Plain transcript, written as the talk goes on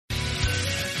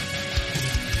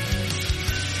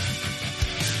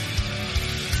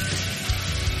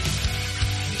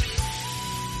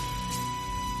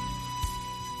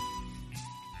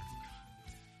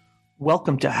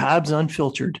Welcome to Habs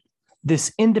Unfiltered.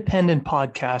 This independent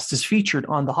podcast is featured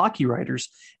on the Hockey Writers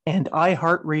and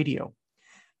iHeartRadio,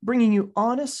 bringing you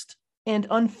honest and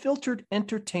unfiltered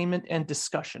entertainment and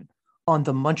discussion on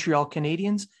the Montreal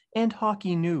Canadiens and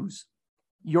hockey news.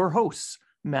 Your hosts,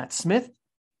 Matt Smith,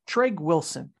 Treg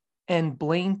Wilson, and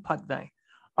Blaine Putney,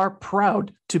 are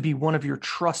proud to be one of your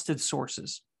trusted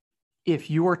sources.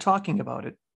 If you are talking about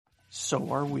it,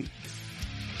 so are we.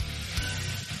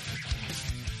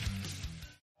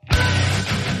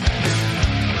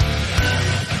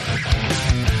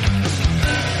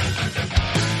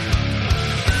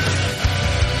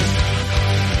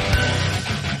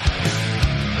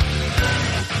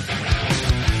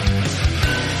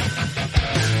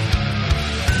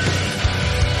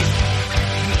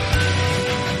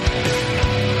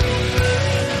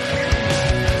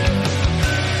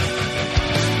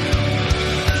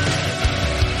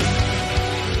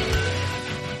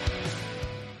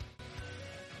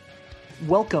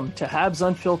 Welcome to Habs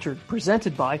Unfiltered,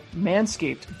 presented by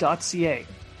Manscaped.ca.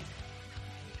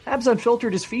 Habs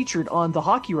Unfiltered is featured on the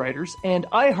Hockey Writers and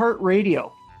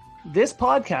iHeartRadio. This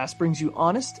podcast brings you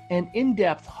honest and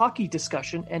in-depth hockey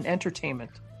discussion and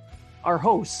entertainment. Our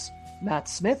hosts, Matt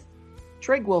Smith,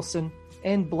 Treg Wilson,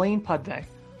 and Blaine Putney,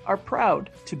 are proud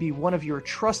to be one of your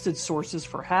trusted sources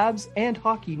for Habs and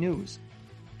hockey news.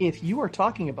 If you are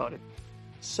talking about it,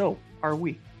 so are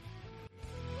we.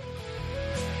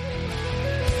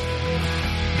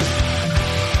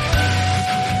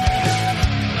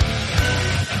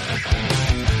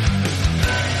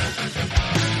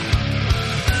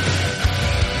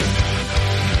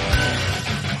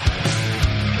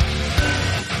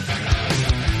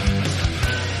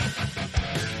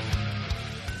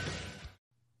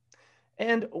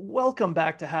 And welcome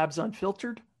back to Habs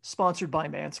Unfiltered, sponsored by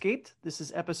Manscaped. This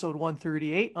is episode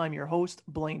 138. I'm your host,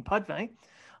 Blaine Putney.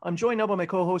 I'm joined now by my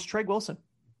co-host, Treg Wilson.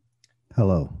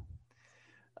 Hello.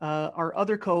 Our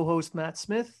other co-host, Matt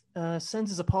Smith,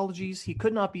 sends his apologies. He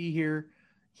could not be here.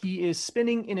 He is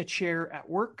spinning in a chair at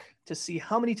work to see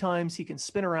how many times he can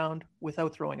spin around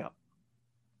without throwing up.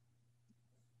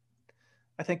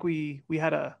 I think we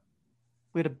had a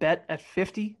bet at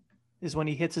 50 is when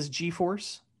he hits his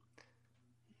G-force.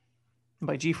 And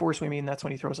by G-force, we mean that's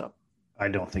when he throws up. I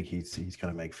don't think he's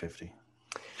going to make 50.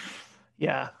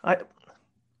 Yeah.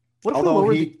 Although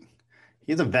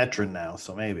he's a veteran now,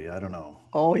 so maybe. I don't know.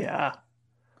 Oh, yeah.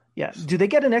 Yeah. Do they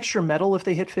get an extra medal if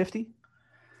they hit 50?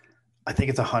 I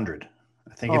think it's 100.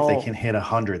 I think if they can hit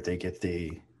 100, they get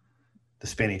the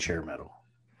spinning chair medal.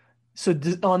 So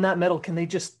on that medal, can they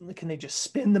just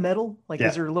spin the medal? Like, yeah.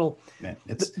 Is there a little... Man,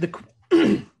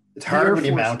 it's hard when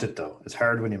you mount it, though. It's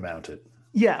hard when you mount it.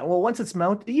 Yeah, well, once it's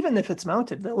mounted, even if it's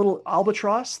mounted, the little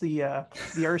albatross, the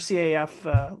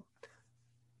RCAF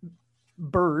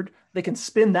bird, they can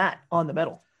spin that on the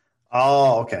medal.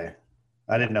 Oh, okay.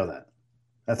 I didn't know that.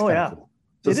 That's kind of cool.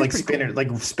 So it's like spinner, cool.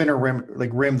 Like spinner rim,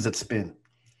 like rims that spin.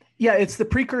 Yeah, it's the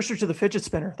precursor to the fidget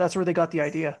spinner. That's where they got the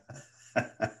idea.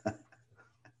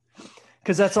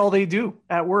 Because that's all they do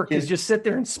at work is just sit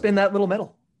there and spin that little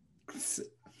medal.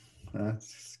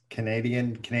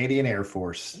 Canadian Air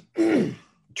Force.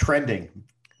 Trending,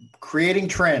 creating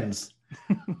trends.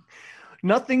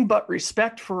 Nothing but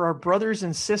respect for our brothers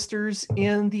and sisters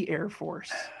in the Air Force.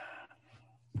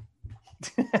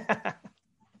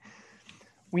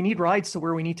 We need rides to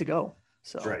where we need to go.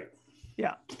 So that's right.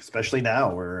 Yeah. Especially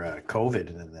now where COVID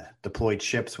and the deployed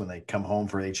ships, when they come home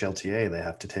for HLTA, they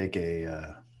have to take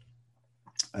a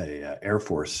Air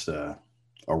Force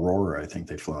Aurora, I think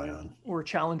they fly on. Or a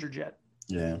Challenger jet.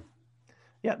 Yeah.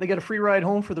 Yeah, they get a free ride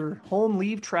home for their home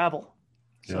leave travel.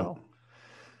 So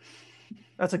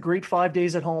That's a great 5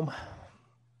 days at home.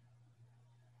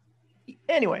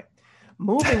 Anyway,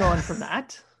 moving on from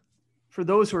that, for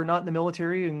those who are not in the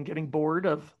military and getting bored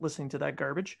of listening to that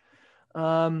garbage.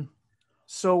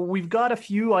 So we've got a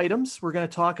few items. We're going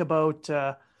to talk about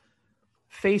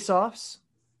face-offs,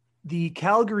 the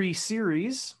Calgary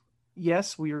series.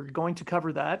 Yes, we are going to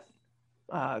cover that.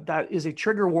 That is a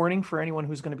trigger warning for anyone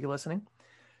who's going to be listening.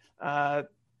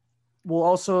 We'll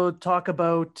also talk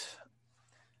about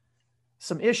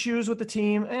some issues with the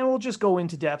team, and we'll just go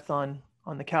into depth on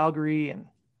the Calgary and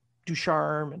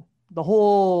Ducharme and the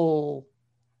whole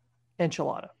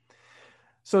enchilada.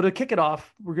 So to kick it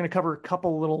off, we're going to cover a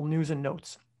couple little news and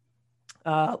notes.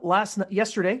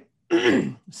 Yesterday,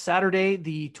 Saturday,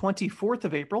 the 24th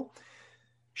of April,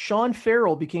 Sean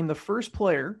Farrell became the first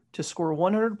player to score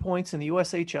 100 points in the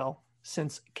USHL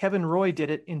since Kevin Roy did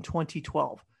it in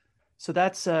 2012. So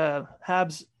that's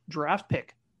Habs draft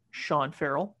pick, Sean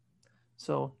Farrell.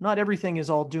 So not everything is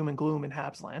all doom and gloom in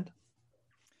Habs land.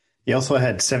 He also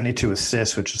had 72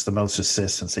 assists, which is the most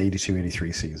assists since the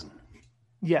 82-83 season.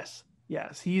 Yes,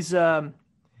 yes, he's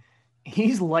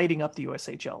lighting up the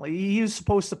USHL. He was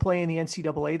supposed to play in the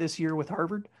NCAA this year with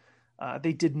Harvard.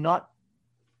 They did not.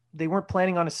 They weren't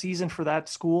planning on a season for that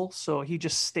school, so he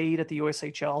just stayed at the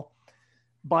USHL.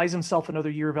 Buys himself another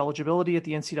year of eligibility at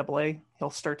the NCAA. He'll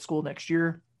start school next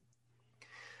year.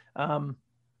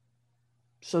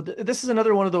 So this is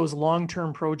another one of those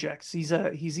long-term projects. He's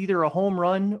either a home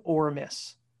run or a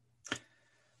miss.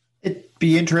 It'd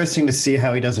be interesting to see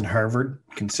how he does in Harvard,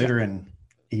 considering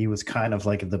he was kind of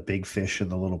like the big fish in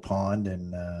the little pond.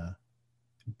 And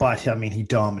but I mean, he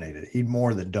dominated. He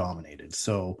more than dominated.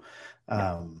 So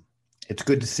it's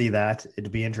good to see that.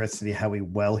 It'd be interesting to see how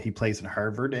well he plays in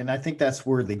Harvard, and I think that's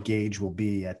where the gauge will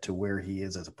be at to where he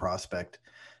is as a prospect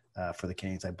for the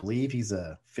Canadiens. I believe he's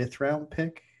a 5th round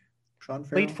pick. Sean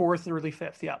Farrell? Late 4th, early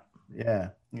 5th. Yeah. Yeah.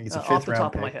 He's a 5th off the round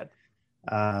top pick. of my head.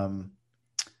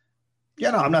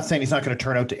 No, I'm not saying he's not going to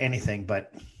turn out to anything,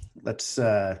 but let's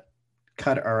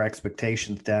cut our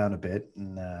expectations down a bit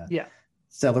and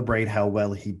celebrate how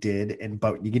well he did.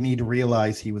 But you need to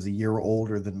realize he was a year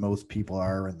older than most people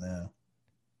are in the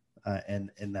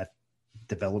in that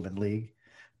development league.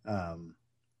 So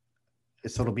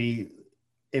it'll be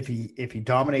if he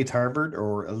dominates Harvard,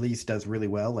 or at least does really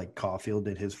well, like Caulfield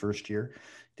did his first year.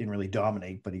 Didn't really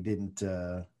dominate, but he didn't.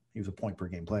 He was a point per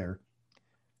game player,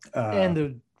 and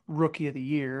the rookie of the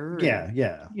year.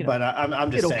 Yeah. But I'm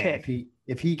just saying,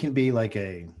 if he can be like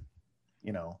a,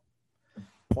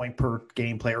 point per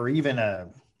game player, or even a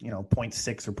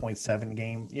 0.6 or 0.7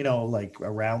 game, like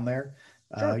around there,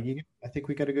 sure. I think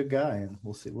we got a good guy, and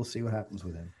we'll see what happens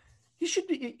with him. He should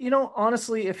be,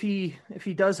 honestly, if he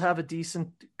does have a decent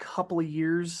couple of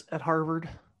years at Harvard,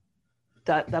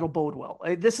 that'll bode well.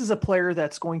 This is a player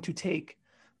that's going to take,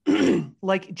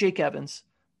 like Jake Evans,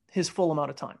 his full amount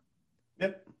of time.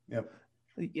 Yep.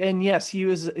 And yes, he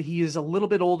is a little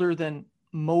bit older than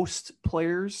most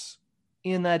players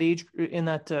in that age, in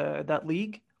that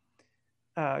league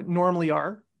normally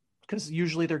are, because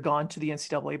usually they're gone to the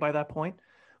NCAA by that point.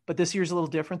 But this year's a little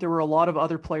different. There were a lot of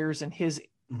other players at his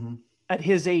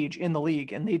age in the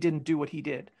league, and they didn't do what he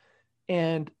did.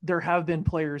 And there have been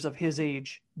players of his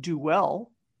age do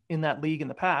well in that league in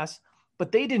the past,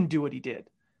 but they didn't do what he did.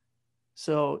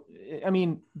 So, I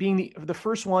mean, being the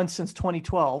first one since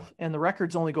 2012, and the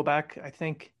records only go back, I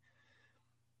think,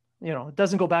 it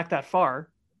doesn't go back that far.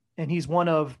 And he's one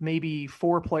of maybe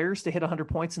 4 players to hit 100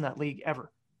 points in that league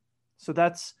ever. So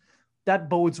that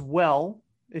bodes well.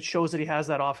 It shows that he has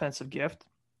that offensive gift.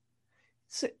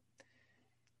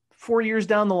 4 years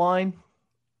down the line,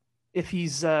 if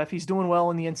he's doing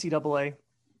well in the NCAA,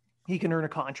 he can earn a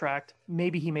contract.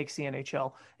 Maybe he makes the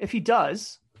NHL. If he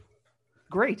does,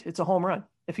 great. It's a home run.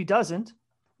 If he doesn't,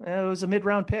 it was a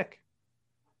mid-round pick.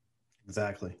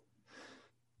 Exactly.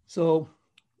 So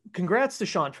congrats to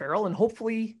Sean Farrell, and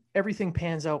hopefully everything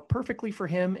pans out perfectly for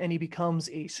him and he becomes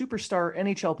a superstar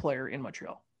NHL player in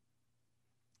Montreal.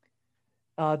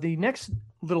 The next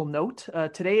little note,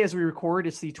 today as we record,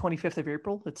 it's the 25th of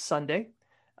April. It's Sunday.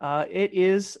 It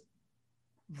is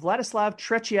Vladislav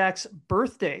Tretiak's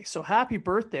birthday. So happy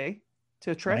birthday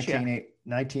to Tretiak.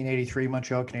 1983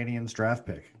 Montreal Canadiens draft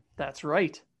pick. That's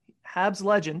right. Habs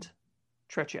legend,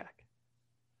 Tretiak.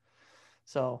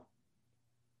 So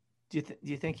do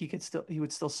you think he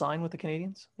would still sign with the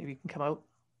Canadiens? Maybe he can come out.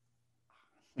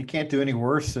 He can't do any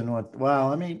worse than what.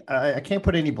 Well, I mean, I can't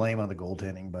put any blame on the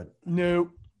goaltending, but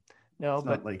no, it's but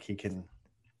not like he can.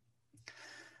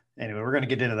 Anyway, we're going to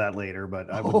get into that later, but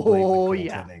I wouldn't blame the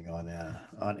goaltending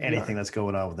on anything that's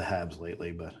going on with the Habs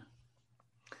lately. But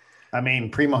I mean,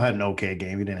 Primo had an okay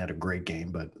game. He didn't have a great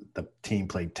game, but the team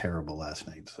played terrible last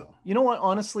night. So you know what?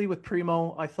 Honestly, with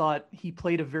Primo, I thought he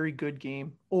played a very good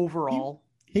game overall.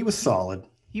 He was solid.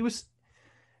 He was,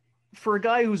 for a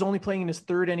guy who's only playing in his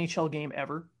 3rd NHL game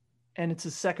ever, and it's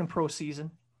his 2nd pro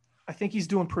season, I think he's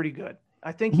doing pretty good.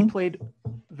 I think he played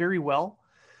very well.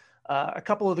 A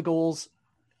couple of the goals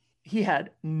he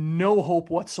had no hope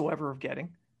whatsoever of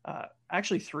getting.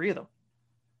 Actually, 3 of them.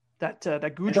 That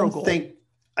Gaudreau goal.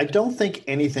 I don't think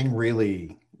anything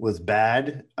really was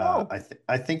bad.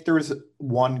 I think there was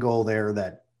one goal there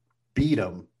that beat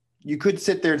him. You could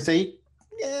sit there and say,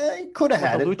 yeah, he could have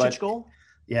had the it. Lucic goal?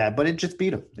 Yeah, but it just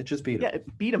beat him. Yeah,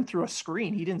 it beat him through a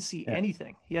screen. He didn't see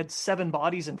anything. He had 7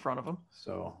 bodies in front of him.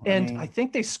 So, I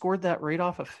think they scored that right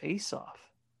off a face-off.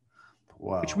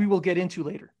 Wow. Which we will get into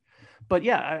later. But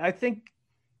yeah, I think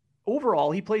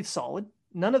overall he played solid.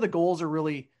 None of the goals are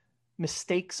really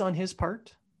mistakes on his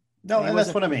part. No, and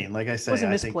that's what I mean. Like I said,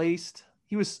 wasn't misplaced.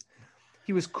 He was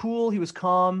cool. He was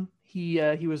calm. He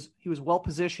was well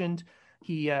positioned.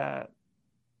 He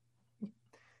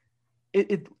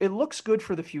it looks good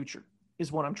for the future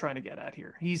is what I'm trying to get at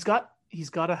here. He's got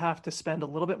to have to spend a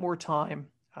little bit more time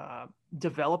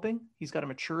developing. He's got to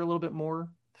mature a little bit more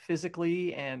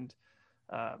physically and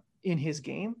in his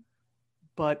game,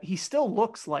 but he still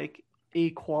looks like a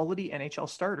quality NHL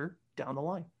starter down the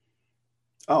line.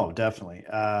 Oh, definitely.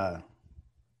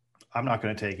 I'm not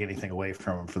going to take anything away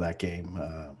from him for that game.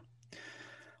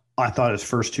 I thought his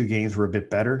first two games were a bit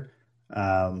better,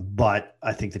 but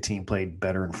I think the team played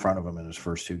better in front of him in his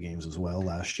first two games as well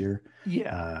last year.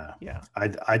 Yeah.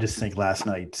 I just think last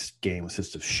night's game was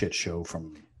just a shit show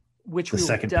from which the we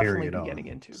second definitely period be getting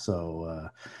into. So,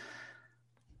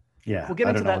 yeah, we'll get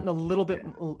into that in a little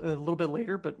bit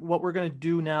later. But what we're going to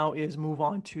do now is move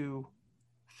on to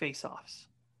face-offs.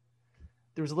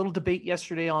 There was a little debate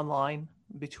yesterday online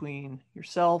between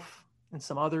yourself and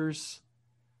some others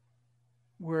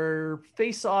where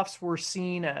face-offs were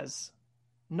seen as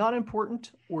not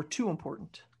important or too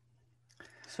important.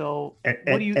 So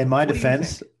what do you, in my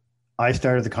defense, I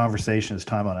started the conversation as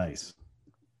time on ice.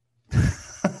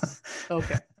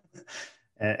 Okay.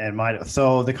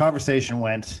 So the conversation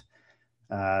went,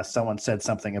 someone said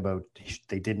something about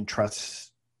they didn't trust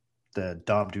the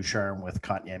Dom Ducharme with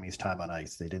Kotkaniemi's time on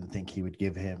ice. They didn't think he would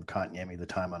give him Kotkaniemi the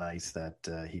time on ice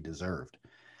that he deserved.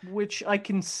 Which I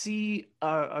can see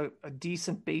a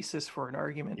decent basis for an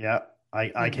argument. Yeah,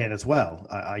 I can as well.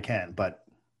 I can, but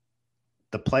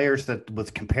the players that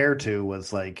was compared to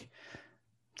was like,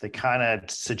 they kind of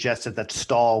suggested that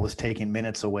Stahl was taking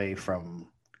minutes away from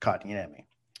Kotkaniemi.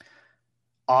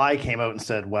 I came out and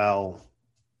said, well,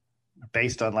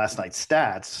 based on last night's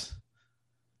stats,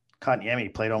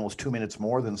 Kotkaniemi played almost 2 minutes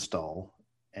more than Stahl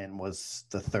and was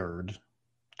the third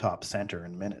top center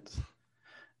in minutes,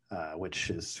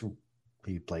 which is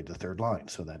he played the third line,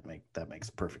 so that makes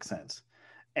perfect sense.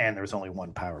 And there was only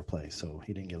one power play, so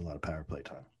he didn't get a lot of power play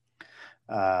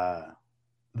time.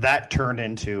 That turned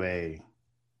into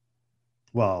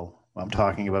I'm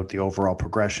talking about the overall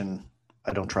progression.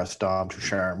 I don't trust Dom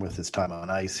Ducharme with his time on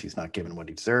ice. He's not given what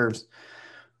he deserves.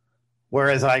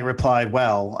 Whereas I replied,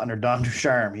 well, under Dom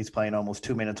Ducharme, he's playing almost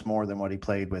 2 minutes more than what he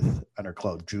played with under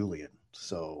Claude Julien.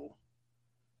 So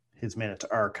his minutes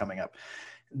are coming up.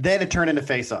 Then it turned into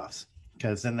face-offs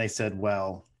because then they said,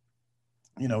 well,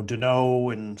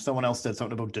 Danault, and someone else said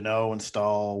something about Danault and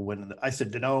Stahl. When I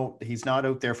said Danault, he's not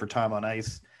out there for time on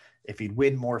ice. If he'd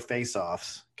win more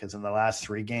face-offs, because in the last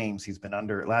 4 games, he's been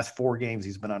under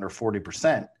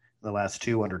 40%, the last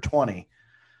 2 under 20,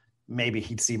 maybe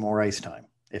he'd see more ice time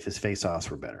if his face-offs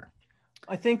were better.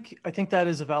 I think that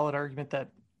is a valid argument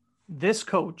that this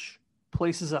coach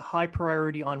places a high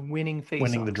priority on winning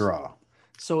face-offs. Winning the draw.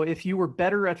 So if you were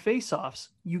better at face-offs,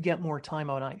 you get more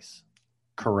time on ice.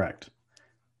 Correct.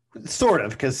 Sort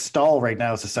of, because Stahl right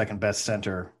now is the second best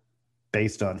center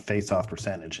based on face-off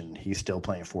percentage, and he's still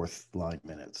playing fourth line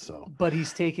minutes. But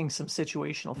he's taking some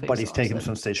situational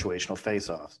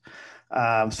face-offs.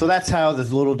 So that's how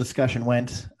this little discussion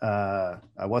went. I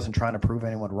wasn't trying to prove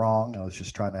anyone wrong. I was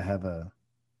just trying to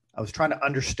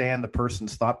understand the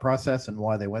person's thought process and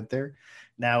why they went there.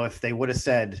 Now, if they would have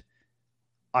said,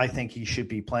 I think he should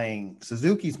be playing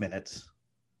Suzuki's minutes,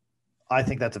 I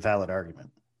think that's a valid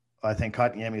argument. I think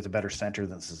Kotkaniemi is a better center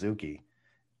than Suzuki.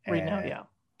 Right now, yeah.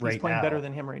 He's playing better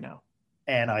than him right now.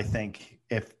 And I think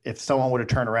if someone would have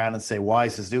turned around and say, why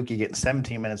is Suzuki getting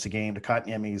 17 minutes a game to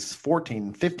Kotkaniemi's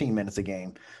 15 minutes a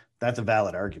game, that's a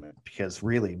valid argument because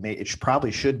really it probably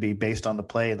should be based on the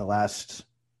play in the last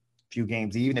few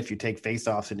games, even if you take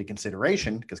face-offs into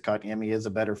consideration, because Kotkaniemi is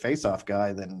a better face-off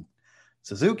guy than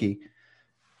Suzuki,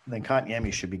 then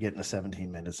Kotkaniemi should be getting the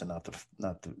 17 minutes and not the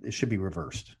it should be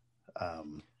reversed,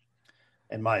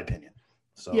 in my opinion.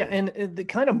 So yeah, and it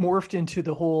kind of morphed into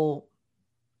the whole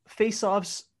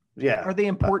face-offs. Yeah, are they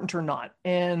important or not?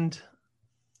 And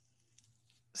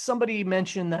somebody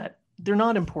mentioned that they're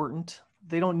not important.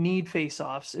 They don't need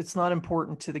face-offs. It's not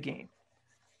important to the game.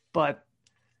 But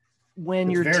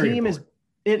when your team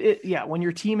when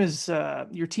your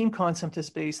team concept is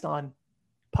based on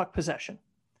puck possession,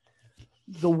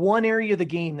 the one area of the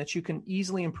game that you can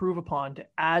easily improve upon to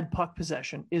add puck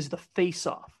possession is the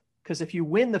face-off. Because if you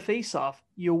win the face-off,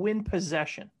 you win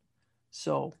possession.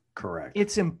 So correct.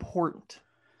 It's important.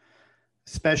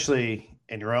 Especially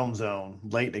in your own zone,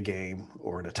 late in a game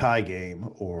or in a tie game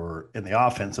or in the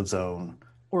offensive zone.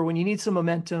 Or when you need some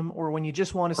momentum or when you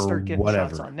just want to start getting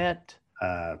shots on net.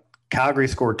 Calgary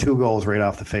scored 2 goals right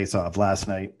off the face-off last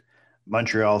night.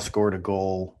 Montreal scored a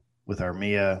goal with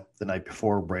Armia the night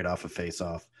before right off a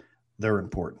face-off. They're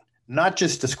important. Not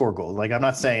just to score goals. Like, I'm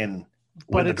not saying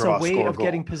but it's a way of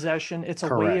getting possession. It's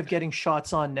a way of getting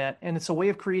shots on net. And it's a way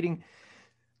of creating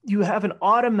You have an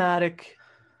automatic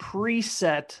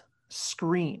preset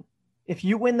screen. If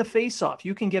you win the face-off,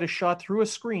 you can get a shot through a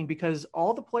screen because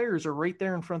all the players are right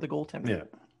there in front of the goaltender.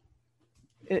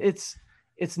 Yeah.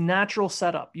 It's natural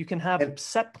setup. You can have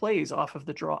set plays off of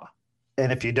the draw.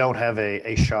 And if you don't have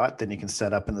a shot, then you can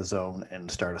set up in the zone and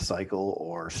start a cycle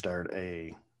or start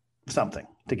something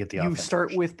to get the offense. You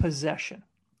start with possession.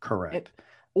 Correct.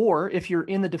 Or if you're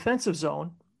in the defensive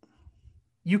zone,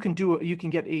 you can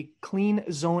get a clean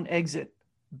zone exit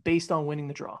based on winning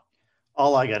the draw.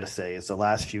 All I got to say is the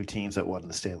last few teams that won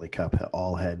the Stanley Cup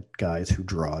all had guys who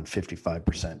drawed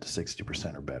 55% to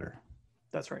 60% or better.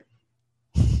 That's right.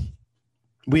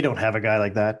 We don't have a guy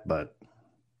like that, but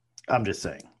I'm just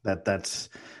saying that's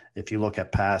if you look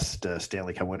at past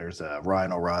Stanley Cup winners,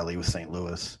 Ryan O'Reilly with St.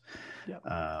 Louis. Yep.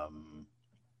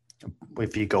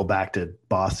 If you go back to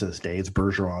Boston's days,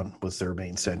 Bergeron was their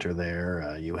main center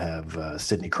there. You have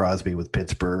Sidney Crosby with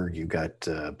Pittsburgh. You got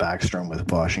Backstrom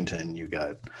with Washington.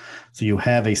 So you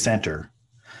have a center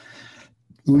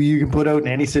who you can put out in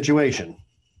any situation,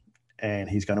 and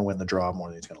he's going to win the draw more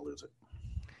than he's going to lose it.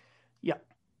 Yeah,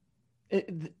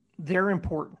 they're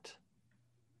important.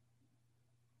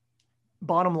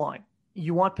 Bottom line,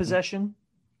 you want possession,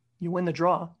 you win the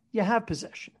draw, you have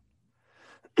possession.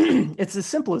 It's as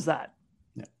simple as that.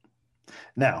 Yeah.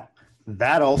 Now,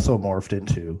 that also morphed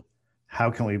into how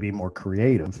can we be more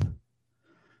creative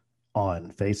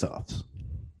on face-offs?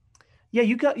 Yeah,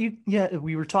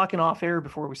 we were talking off air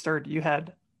before we started. You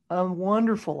had a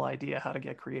wonderful idea how to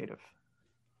get creative.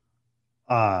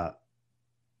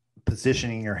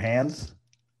 Positioning your hands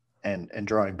and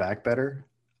drawing back better,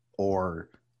 or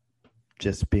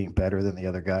just being better than the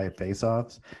other guy at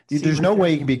face-offs. There's no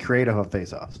way you can be creative on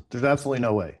face-offs. There's absolutely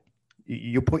no way.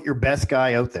 You put your best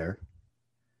guy out there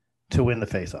to win the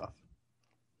face-off,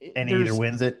 and he either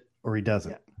wins it or he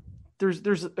doesn't. Yeah.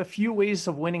 There's a few ways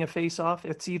of winning a face-off.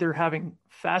 It's either having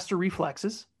faster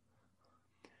reflexes,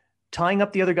 tying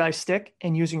up the other guy's stick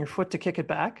and using your foot to kick it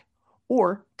back,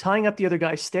 or tying up the other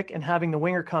guy's stick and having the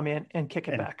winger come in and kick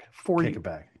it back for you. Kick it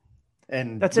back.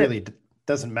 And that's really, it.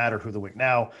 Doesn't matter who the wing.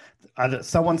 Now,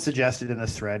 someone suggested in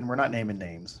this thread, and we're not naming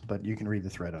names, but you can read the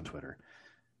thread on Twitter,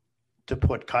 to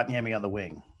put Kotkaniemi on the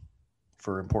wing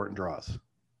for important draws.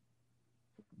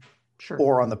 Sure.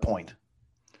 Or on the point.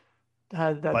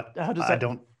 How does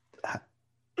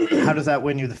that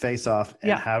win you the face-off, and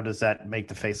yeah. How does that make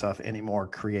the face-off any more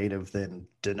creative than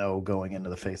Danault going into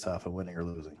the face-off and winning or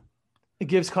losing? It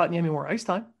gives Kotkaniemi more ice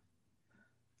time.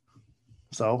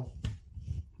 So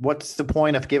what's the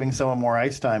point of giving someone more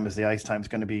ice time if the ice time is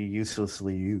going to be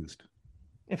uselessly used?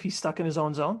 If he's stuck in his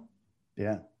own zone?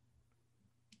 Yeah.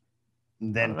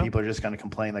 Then people are just going to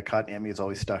complain that Kotkaniemi is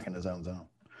always stuck in his own zone.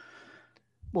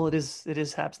 Well, it is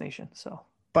Habs Nation, so.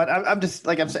 But I'm just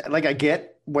like I'm saying, like I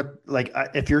get what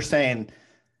if you're saying,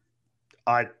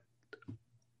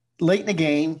 late in the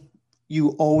game, you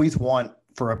always want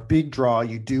for a big draw.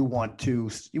 You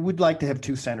would like to have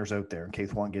two centers out there in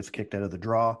case one gets kicked out of the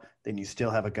draw. Then you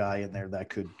still have a guy in there that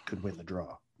could win the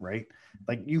draw, right?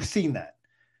 Like you've seen that.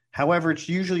 However, it's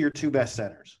usually your two best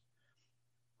centers.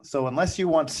 So unless you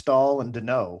want Stahl and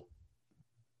Danault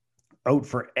out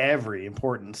for every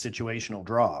important situational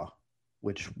draw,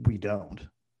 which we don't,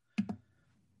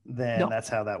 then that's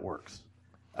how that works.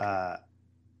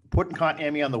 Putting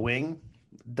Kotkaniemi on the wing,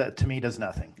 that to me does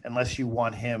nothing unless you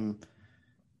want him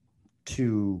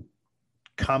to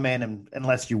come in and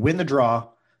unless you win the draw,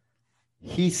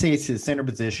 he stays his center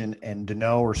position and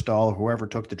Danault or Stahl or whoever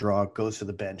took the draw goes to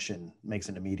the bench and makes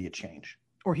an immediate change.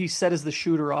 Or he's set as the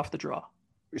shooter off the draw.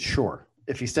 Sure.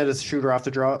 If he set as shooter off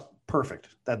the draw, perfect.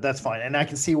 That's fine. And I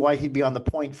can see why he'd be on the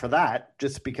point for that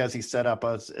just because he's set up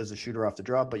as a shooter off the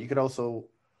draw. But you could also,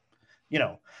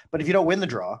 but if you don't win the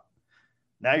draw,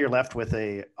 now you're left with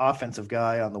a offensive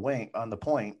guy on the wing, on the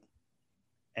point,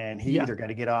 and he either got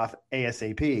to get off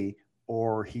ASAP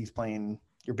or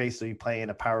you're basically playing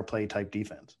a power play type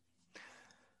defense.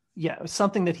 Yeah,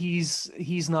 something that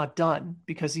he's not done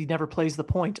because he never plays the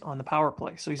point on the power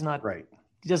play. So he's not right.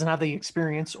 He doesn't have the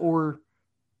experience or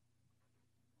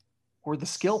the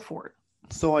skill for it.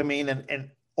 So, I mean, and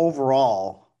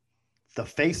overall, the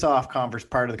face-off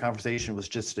part of the conversation was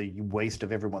just a waste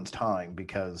of everyone's time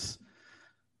because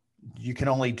you can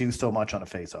only do so much on a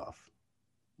face-off.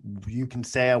 You can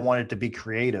say I want it to be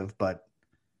creative, but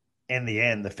in the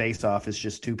end, the face-off is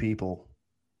just two people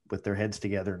with their heads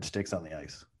together and sticks on the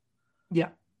ice. Yeah.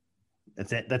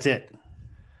 That's it.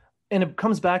 And it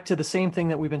comes back to the same thing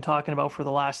that we've been talking about for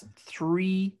the last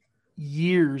 3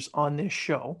 years on this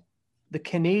show. The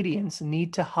Canadians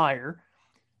need to hire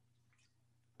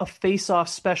a face-off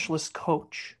specialist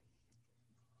coach.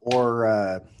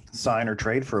 Or sign or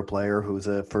trade for a player who's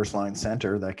a first-line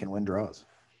center that can win draws.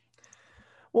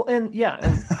 Well, and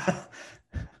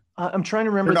I'm trying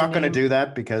to remember. They're not going to do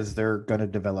that because they're going to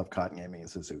develop Kotkaniemi and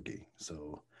Suzuki.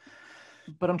 So,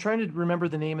 but I'm trying to remember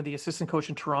the name of the assistant coach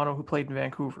in Toronto who played in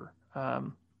Vancouver.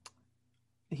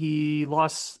 He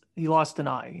lost an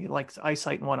eye. He likes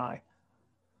eyesight in one eye.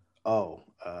 Oh,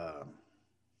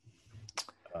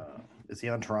 is he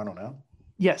on Toronto now?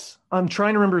 Yes, I'm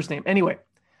trying to remember his name. Anyway,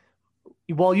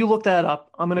 while you look that up,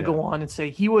 I'm going to go on and say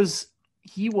he was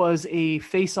a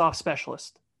face-off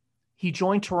specialist. He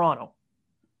joined Toronto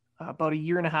about a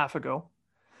year and a half ago,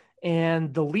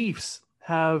 and the Leafs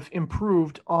have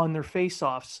improved on their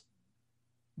face-offs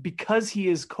because he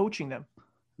is coaching them.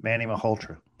 Manny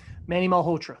Malhotra.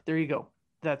 There you go.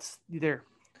 That's there.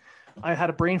 I had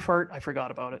a brain fart. I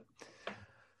forgot about it.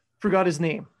 Forgot his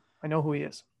name. I know who he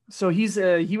is. So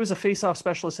he was a face-off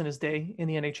specialist in his day in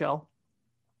the NHL.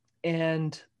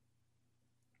 And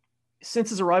since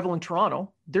his arrival in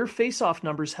Toronto, their face-off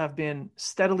numbers have been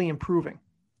steadily improving.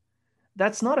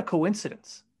 That's not a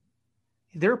coincidence.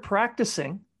 They're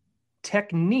practicing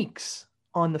techniques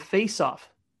on the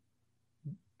face-off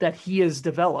that he has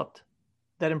developed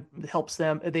that helps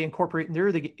them. They incorporate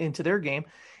into their game,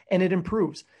 and it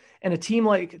improves. And a team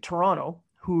like Toronto,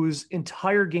 whose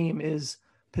entire game is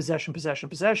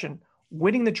possession,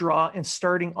 winning the draw and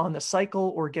starting on the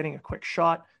cycle or getting a quick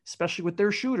shot, especially with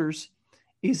their shooters,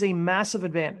 is a massive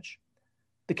advantage.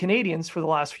 The Canadians, for the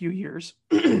last few years,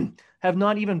 have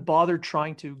not even bothered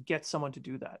trying to get someone to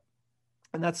do that.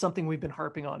 And that's something we've been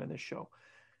harping on in this show.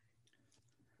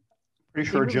 Pretty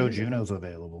sure Joe Juno's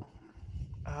available.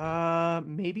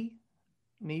 Maybe.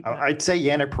 I'd say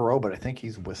Yannick Perreault, but I think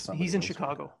he's with somebody. He's in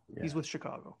Chicago. Yeah. He's with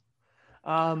Chicago.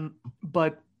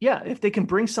 But yeah, if they can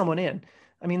bring someone in,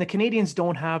 I mean, the Canadians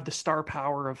don't have the star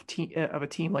power of a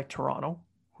team like Toronto,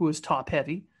 who is top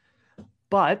heavy,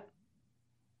 but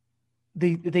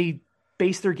they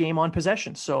base their game on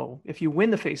possession. So if you win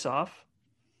the face-off,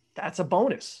 that's a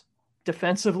bonus.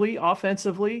 Defensively,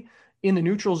 offensively, in the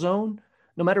neutral zone,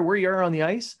 no matter where you are on the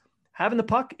ice, having the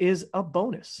puck is a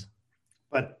bonus.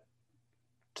 But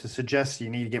to suggest you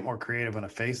need to get more creative on a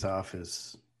face-off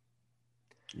is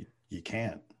you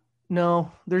can't.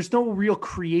 No, there's no real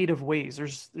creative ways.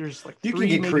 There's like you can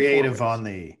get creative on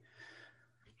the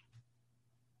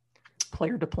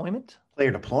player deployment.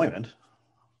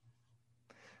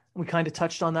 We kind of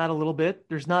touched on that a little bit.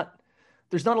 There's not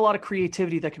a lot of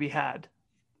creativity that can be had.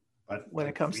 But when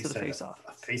it comes to the face-off.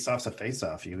 A face-off's a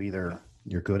face-off.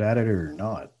 You're good at it or you're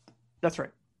not. That's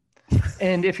right.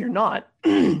 And if you're not,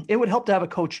 it would help to have a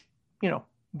coach,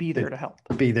 be there to help.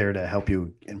 Be there to help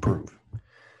you improve.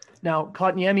 Now,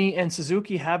 Kotkaniemi and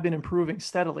Suzuki have been improving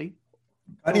steadily.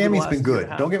 Kotkaniemi's been good.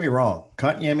 Don't get me wrong.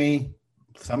 Kotkaniemi,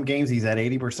 some games he's at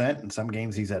 80%, and some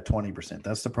games he's at 20%.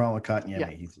 That's the problem with Kotkaniemi.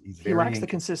 Yeah. He lacks the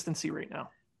consistency right now.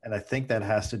 And I think that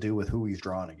has to do with who he's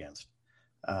drawn against.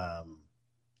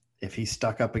 If he's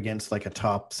stuck up against like a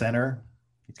top center,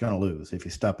 he's going to lose. If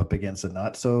he's stuck up against a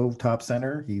not so top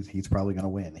center, he's probably going to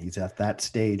win. He's at that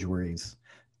stage where he's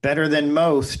better than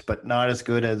most, but not as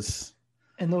good as.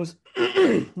 And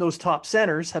those top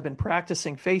centers have been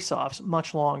practicing face-offs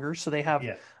much longer, so they have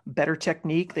better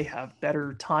technique. They have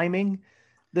better timing.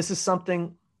 This is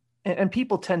something, and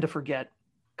people tend to forget.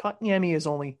 Kotkaniemi is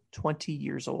only 20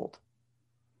 years old.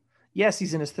 Yes,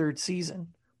 he's in his third season,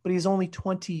 but he's only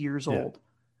 20 years old.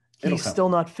 He's still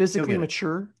not physically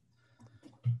mature.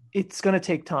 It's going to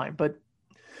take time, but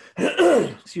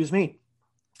excuse me.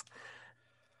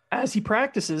 As he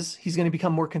practices, he's going to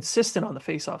become more consistent on the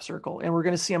face-off circle, and we're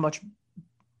going to see a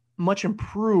much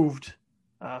improved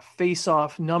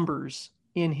face-off numbers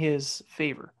in his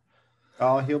favor.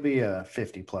 Oh, he'll be a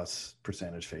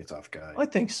 50+ % face-off guy. I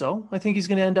think so. I think he's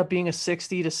going to end up being a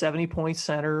 60 to 70 point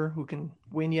center who can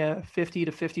win you 50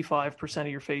 to 55% of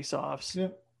your face-offs. Yeah.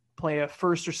 Play a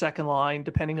first or second line,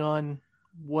 depending on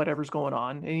whatever's going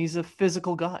on. And he's a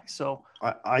physical guy. So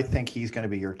I think he's going to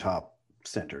be your top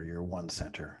center, your one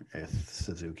center, if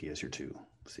Suzuki is your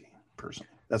 2C personally.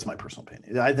 That's my personal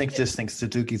opinion. I think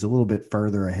Suzuki's a little bit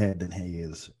further ahead than he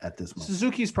is at this moment.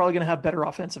 Suzuki's probably going to have better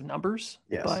offensive numbers.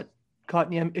 Yes. But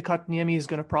Kotkaniemi is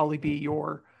going to probably be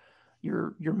your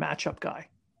matchup guy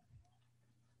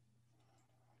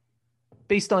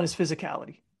based on his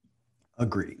physicality.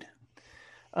 Agreed.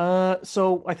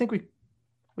 So I think we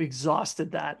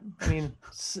exhausted that. I mean,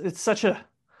 it's such a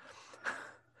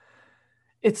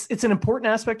it's an important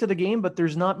aspect of the game, but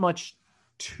there's not much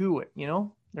to it.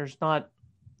 There's not.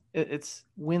 It's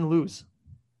win lose,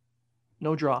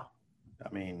 no draw.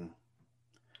 I mean,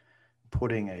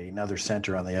 putting another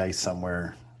center on the ice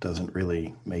somewhere doesn't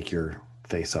really make your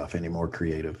face-off any more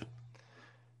creative.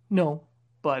 No,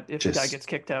 but if the guy gets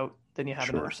kicked out, then you have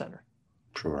another center.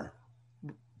 Sure.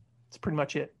 That's pretty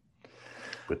much it.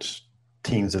 Which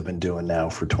teams have been doing now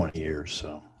for 20 years,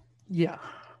 so. Yeah.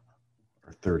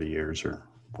 Or 30 years or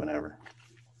whenever.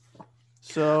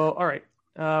 So, all right.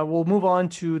 We'll move on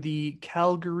to the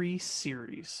Calgary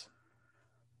series.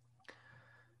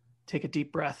 Take a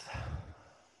deep breath.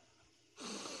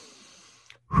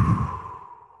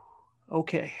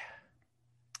 Okay.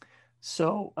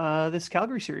 So this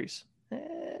Calgary series,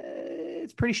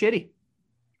 it's pretty shitty.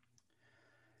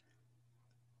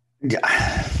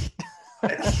 Yeah.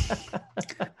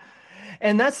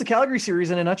 And that's the Calgary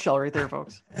series in a nutshell right there,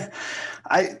 folks.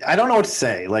 I don't know what to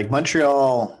say. Like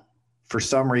Montreal, for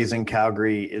some reason,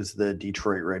 Calgary is the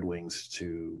Detroit Red Wings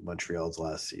to Montreal's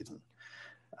last season.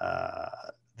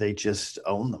 They just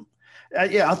own them.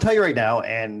 Yeah, I'll tell you right now,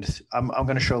 and I'm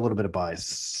going to show a little bit of bias.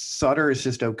 Sutter is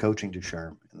just out coaching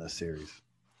Ducharme in this series.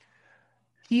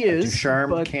 He is.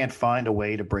 Ducharme can't find a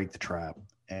way to break the trap,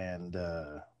 and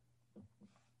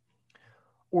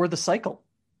or the cycle,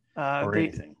 or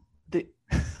anything.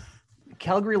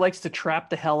 Calgary likes to trap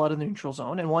the hell out of the neutral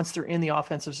zone, and once they're in the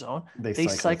offensive zone, they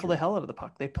cycle the hell out of the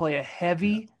puck. They play a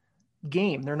heavy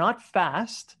game. They're not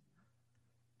fast.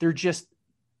 They're just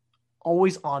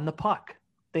always on the puck.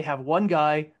 They have one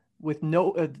guy with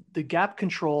the gap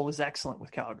control is excellent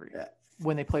with Calgary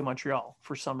when they play Montreal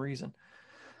for some reason.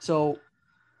 So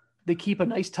they keep a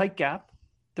nice tight gap.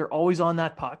 They're always on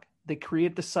that puck. They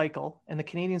create the cycle, and the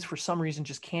Canadians for some reason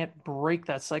just can't break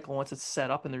that cycle once it's set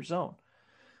up in their zone.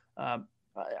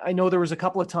 I know there was a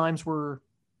couple of times where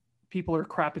people are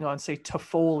crapping on, say,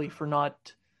 Toffoli for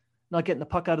not getting the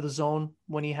puck out of the zone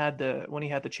when he had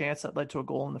the chance that led to a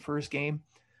goal in the first game.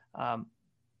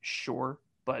 Sure.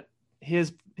 But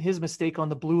his mistake on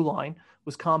the blue line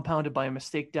was compounded by a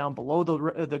mistake down below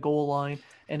the goal line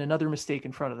and another mistake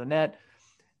in front of the net,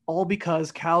 all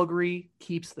because Calgary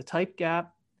keeps the tight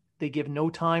gap. They give no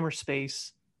time or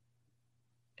space,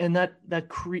 and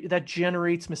that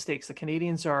generates mistakes. The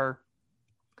Canadians are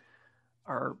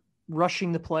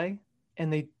rushing the play,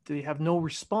 and they have no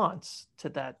response to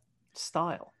that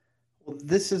style. Well,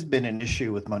 this has been an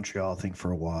issue with Montreal, I think,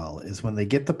 for a while, is when they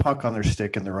get the puck on their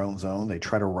stick in their own zone, they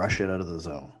try to rush it out of the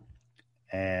zone.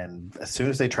 And as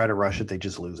soon as they try to rush it, they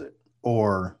just lose it.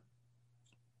 Or,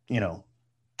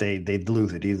 they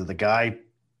lose it. Either the guy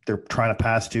they're trying to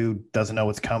pass to doesn't know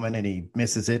what's coming and he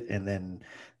misses it, and then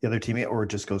the other teammate, or it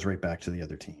just goes right back to the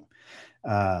other team.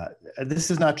 This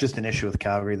is not just an issue with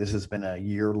Calgary. This has been a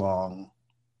year-long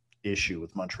issue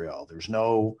with Montreal. For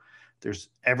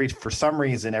some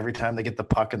reason, every time they get the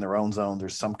puck in their own zone,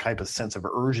 there's some type of sense of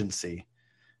urgency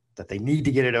that they need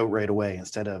to get it out right away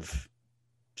instead of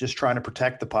just trying to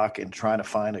protect the puck and trying to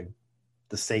find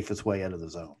the safest way out of the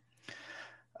zone.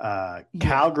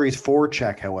 Calgary's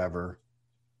forecheck, however,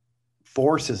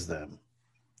 forces them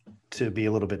to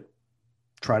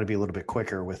try to be a little bit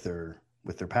quicker with their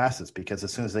passes, because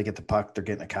as soon as they get the puck, they're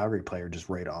getting a Calgary player just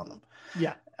right on them.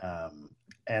 Yeah.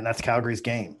 And that's Calgary's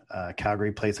game.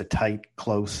 Calgary plays a tight,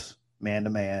 close,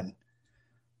 man-to-man,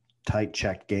 tight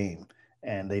check game,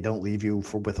 and they don't leave you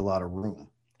with a lot of room.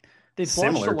 They've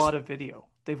watched a lot of video.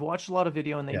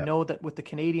 And they know that with the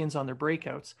Canadians on their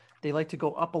breakouts, they like to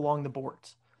go up along the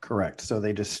boards. Correct. So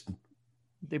they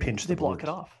pinch the block boards. it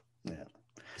off. Yeah.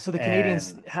 So the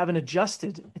Canadians haven't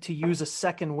adjusted to use a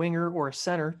second winger or a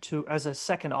center as a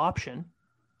second option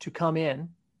to come in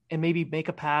and maybe make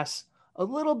a pass a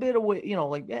little bit away,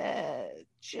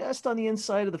 just on the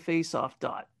inside of the face-off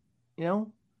dot, Yeah.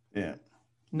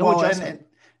 No adjustment.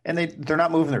 And they're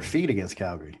not moving their feet against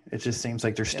Calgary. It just seems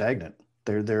like they're stagnant.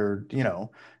 They're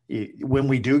when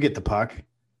we do get the puck,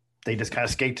 they just kind of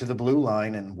skate to the blue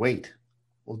line and wait.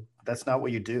 Well, that's not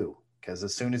what you do, because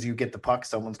as soon as you get the puck,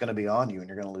 someone's going to be on you and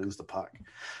you're going to lose the puck.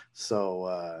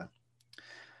 So,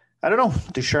 I don't know.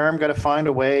 Ducharme got to find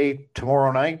a way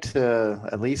tomorrow night to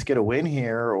at least get a win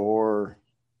here, or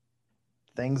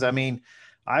things. I mean,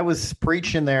 I was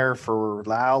preaching there for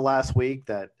Lau last week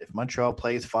that if Montreal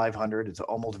plays 500, it's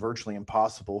almost virtually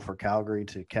impossible for Calgary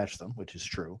to catch them, which is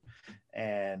true.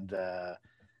 And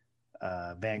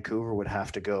Vancouver would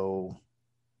have to go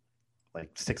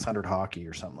like 600 hockey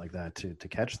or something like that to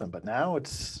catch them. But now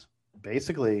it's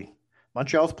basically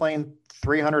Montreal's playing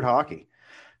 300 hockey.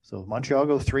 So if Montreal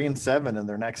goes 3-7 in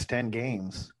their next 10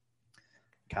 games,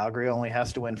 Calgary only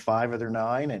has to win 5 of their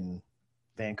 9 and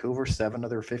Vancouver 7 of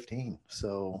their 15.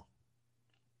 So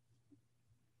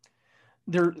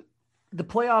the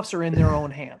playoffs are in their own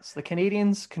hands. The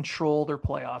Canadians control their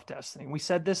playoff destiny. We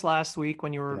said this last week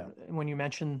when you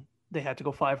mentioned they had to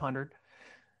go 500.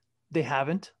 They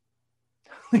haven't.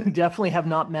 They definitely have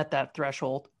not met that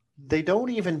threshold. They don't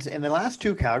even, in the last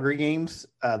two Calgary games,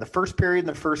 the first period in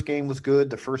the first game was good.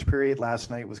 The first period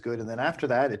last night was good. And then after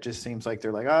that, it just seems like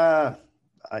they're like,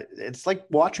 it's like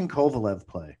watching Kovalev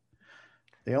play.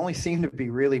 They only seem to be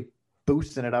really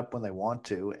boosting it up when they want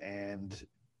to. And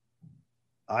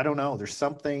I don't know. There's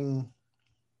something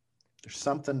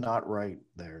not right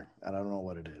there. I don't know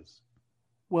what it is.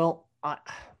 Well,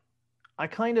 I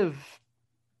kind of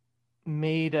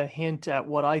made a hint at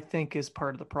what I think is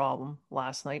part of the problem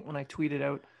last night when I tweeted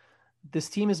out, this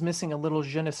team is missing a little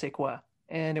je ne sais quoi.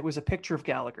 And it was a picture of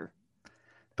Gallagher.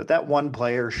 But that one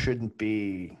player shouldn't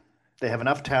be, they have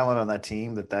enough talent on that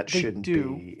team that shouldn't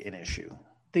be an issue.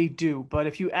 They do. But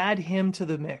if you add him to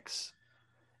the mix,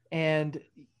 and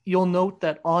you'll note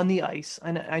that on the ice,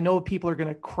 and I know people are going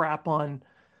to crap on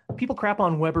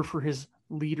Weber for his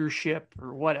leadership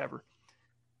or whatever.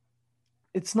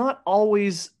 It's not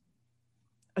always,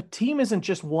 a team isn't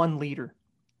just one leader.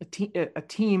 A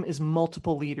team is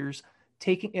multiple leaders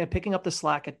picking up the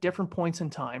slack at different points in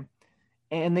time,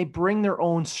 and they bring their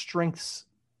own strengths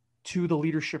to the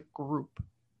leadership group.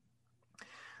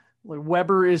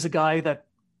 Weber is a guy that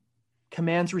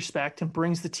commands respect and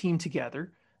brings the team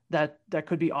together. That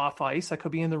could be off ice, that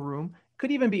could be in the room,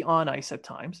 could even be on ice at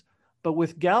times. But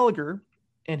with Gallagher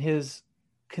and his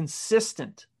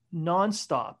consistent,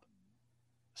 nonstop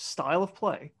style of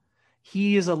play,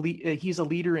 he's a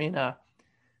leader in a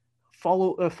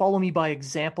follow me by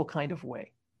example kind of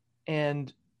way.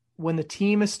 And when the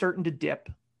team is starting to dip,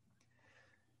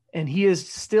 and he is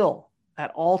still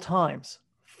at all times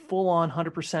full on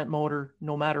 100% motor,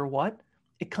 no matter what,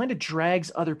 it kind of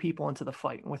drags other people into the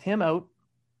fight. And with him out,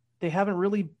 they haven't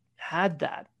really had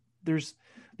that. There's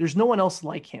no one else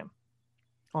like him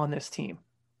on this team.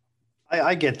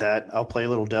 I get that. I'll play a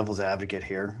little devil's advocate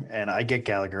here, and I get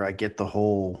Gallagher. I get the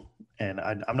whole, and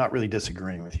I'm not really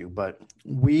disagreeing with you, but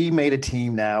we made a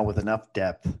team now with enough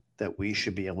depth that we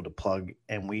should be able to plug,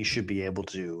 and we should be able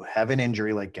to have an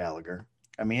injury like Gallagher.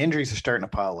 I mean, injuries are starting to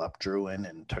pile up, Drouin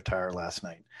and Tatar last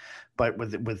night. But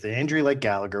with the injury like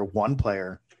Gallagher, one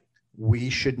player, we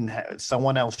shouldn't have,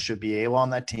 someone else should be able on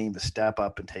that team to step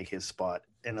up and take his spot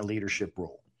in a leadership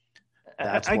role.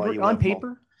 That's I agree.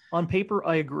 On paper,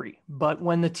 I agree. But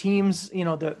when the teams, when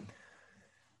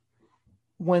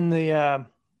the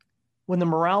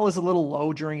morale is a little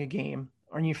low during a game,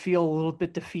 or you feel a little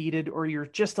bit defeated, or you're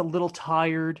just a little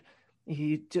tired,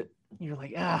 you're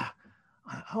like,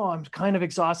 I'm kind of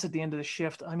exhausted at the end of the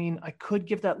shift. I mean, I could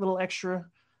give that little extra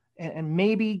and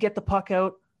maybe get the puck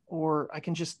out, or I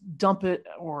can just dump it,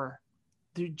 or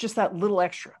just that little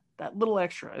extra.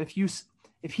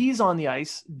 If he's on the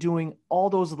ice doing all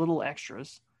those little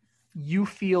extras, you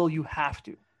feel you have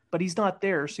to, but he's not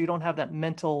there. So you don't have that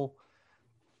mental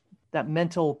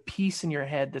piece in your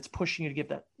head that's pushing you to give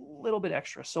that little bit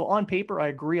extra. So on paper, I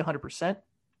agree 100%.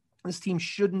 This team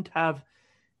shouldn't have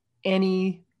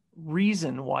any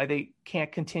reason why they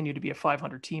can't continue to be a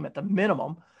 500 team at the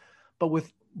minimum. But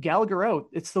with Gallagher out,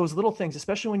 it's those little things,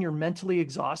 especially when you're mentally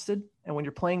exhausted and when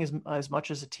you're playing as much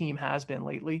as a team has been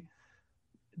lately,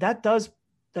 that does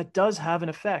have an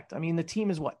effect. I mean, the team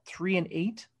is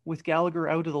 3-8 with Gallagher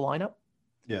out of the lineup.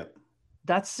 Yeah.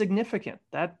 That's significant.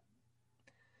 He's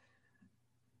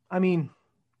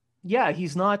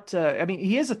not,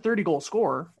 he is a 30 goal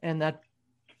scorer, and that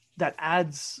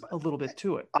adds a little bit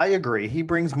to it. I agree. He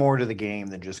brings more to the game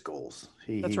than just goals.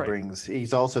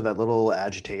 He's also that little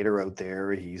agitator out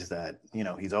there. He's that,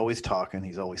 he's always talking.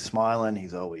 He's always smiling.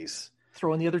 He's always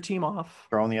throwing the other team off.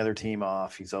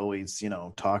 He's always,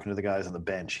 talking to the guys on the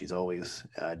bench. He's always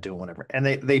doing whatever. And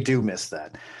they do miss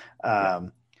that.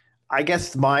 I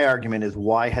guess my argument is,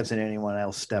 why hasn't anyone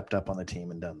else stepped up on the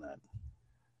team and done that?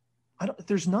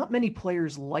 There's not many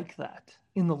players like that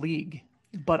in the league,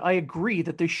 but I agree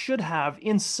that they should have,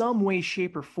 in some way,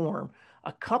 shape, or form,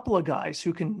 a couple of guys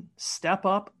who can step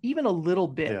up even a little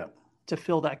bit to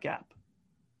fill that gap.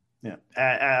 Yeah.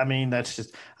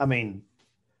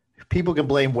 People can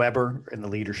blame Weber and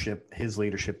his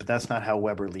leadership, but that's not how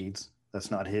Weber leads.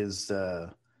 That's not his.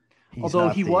 Although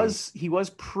he was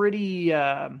pretty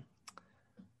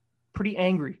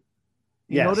angry.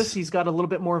 You notice he's got a little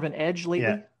bit more of an edge lately.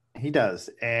 Yeah, he does.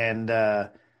 And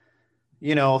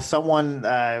someone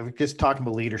just talking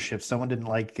about leadership. Someone didn't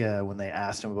like when they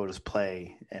asked him about his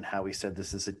play and how he said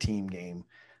this is a team game.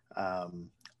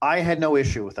 I had no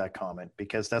issue with that comment,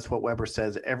 because that's what Weber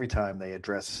says every time they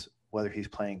address whether he's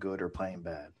playing good or playing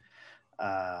bad.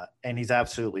 And he's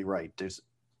absolutely right.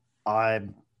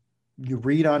 You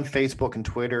read on Facebook and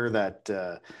Twitter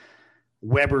that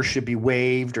Weber should be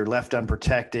waived or left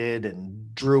unprotected,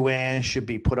 and Drouin should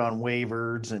be put on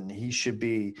waivers, and he should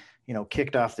be,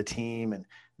 kicked off the team, and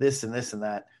this and this and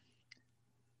that.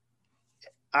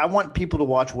 I want people to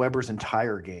watch Weber's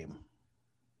entire game,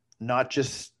 not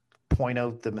just point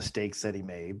out the mistakes that he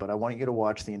made, but I want you to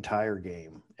watch the entire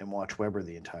game and watch Weber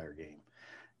the entire game.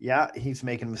 Yeah, he's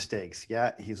making mistakes.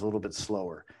 Yeah, he's a little bit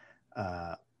slower.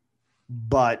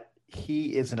 But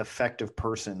he is an effective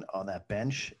person on that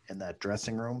bench, in that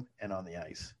dressing room, and on the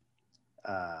ice.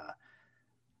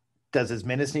 Does his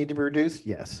minutes need to be reduced?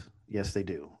 Yes. Yes, they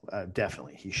do.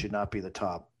 Definitely. He should not be the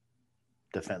top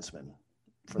defenseman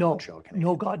for the Montreal Canadiens.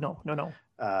 No, God, no.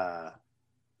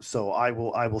 So I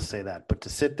will say that. But to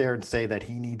sit there and say that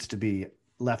he needs to be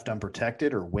left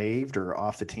unprotected or waived or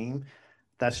off the team,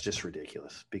 that's just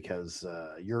ridiculous, because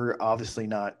you're obviously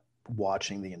not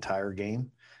watching the entire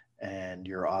game, and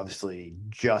you're obviously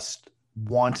just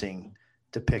wanting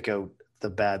to pick out the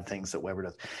bad things that Weber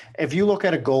does. If you look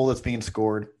at a goal that's being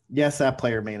scored, yes, that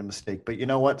player made a mistake, but you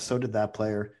know what? So did that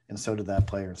player, and so did that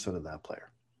player, and so did that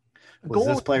player. A goal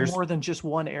is more than just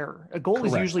one error. A goal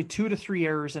is usually 2 to 3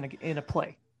 errors in a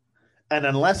play. And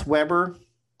unless Weber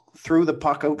threw the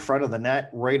puck out front of the net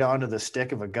right onto the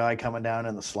stick of a guy coming down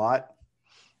in the slot,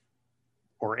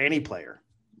 or any player,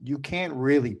 you can't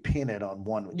really pin it on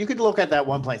one. You could look at that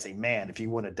one play and say, man, if he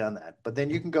wouldn't have done that. But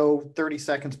then you can go 30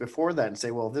 seconds before that and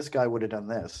say, well, this guy would have done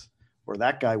this, or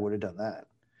that guy would have done that.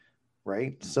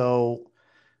 Right? So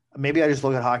maybe I just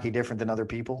look at hockey different than other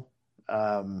people.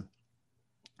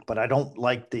 But I don't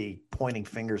like the pointing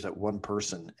fingers at one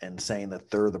person and saying that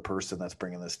they're the person that's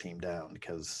bringing this team down,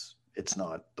 because it's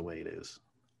not the way it is.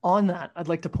 On that, I'd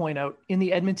like to point out, in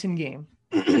the Edmonton game,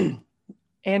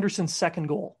 Anderson's second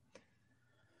goal,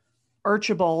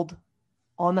 Archibald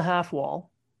on the half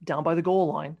wall, down by the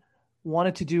goal line,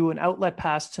 wanted to do an outlet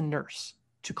pass to Nurse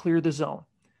to clear the zone.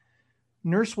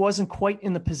 Nurse wasn't quite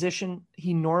in the position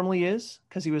he normally is,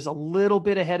 because he was a little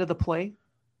bit ahead of the play,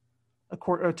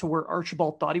 according to where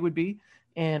Archibald thought he would be,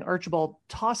 and Archibald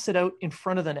tossed it out in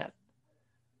front of the net.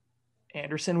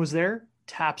 Anderson was there,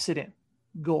 taps it in.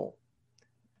 Goal.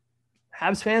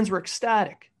 Habs fans were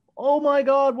ecstatic. Oh my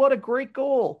God, what a great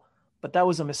goal. But that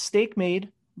was a mistake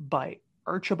made by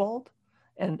Archibald.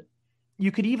 And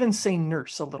you could even say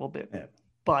Nurse a little bit. Yeah.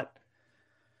 But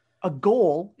a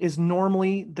goal is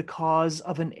normally the cause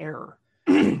of an error.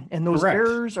 And those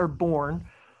errors are born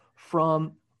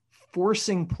from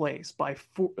forcing plays, by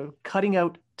cutting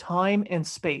out time and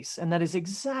space. And that is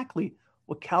exactly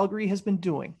what Calgary has been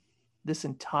doing this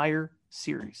entire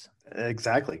series.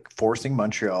 Exactly. Forcing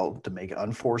Montreal to make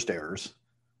unforced errors,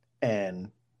 and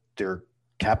they're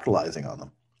capitalizing on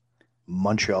them.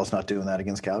 Montreal's not doing that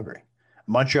against Calgary.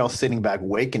 Montreal's sitting back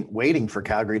waiting for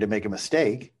Calgary to make a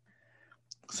mistake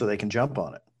so they can jump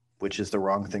on it, which is the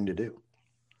wrong thing to do.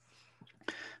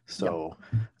 So,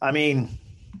 yep. I mean,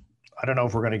 I don't know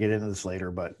if we're going to get into this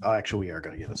later, but actually we are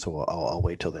going to get it. So I'll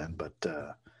wait till then. But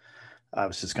I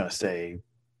was just going to say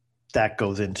that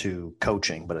goes into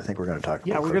coaching, but I think we're going to talk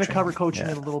about we're coaching. Going to cover coaching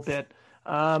in a little bit.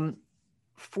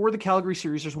 For the Calgary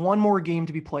series, there's one more game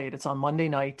to be played. It's on Monday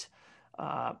night.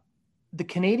 The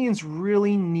Canadiens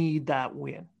really need that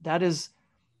win. That is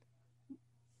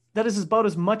about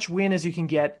as much win as you can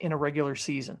get in a regular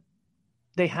season.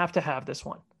 They have to have this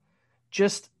one.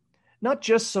 Not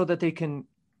just so that they can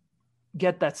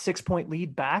get that 6-point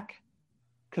lead back,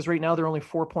 because right now they're only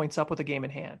 4 points up with a game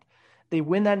in hand. They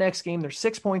win that next game, they're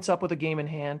 6 points up with a game in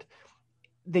hand.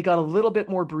 They got a little bit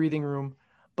more breathing room,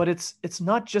 but it's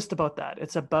not just about that.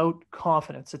 It's about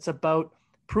confidence. It's about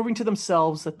proving to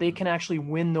themselves that they can actually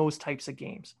win those types of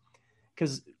games.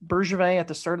 Because Bergevin at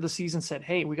the start of the season said,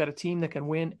 hey, we got a team that can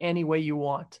win any way you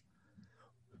want.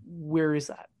 Where is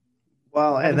that?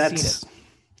 Well, and that's...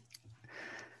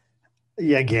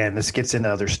 Yeah, again, this gets into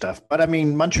other stuff. But, I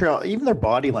mean, Montreal, even their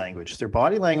body language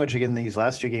in these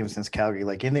last 2 games against Calgary,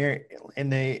 like in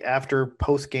the after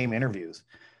post-game interviews,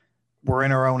 we're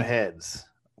in our own heads.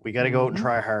 We got to go out and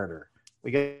try harder.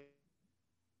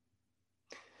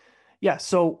 Yeah,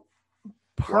 so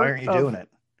why aren't you doing it?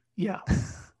 Yeah.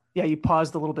 Yeah, you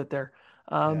paused a little bit there.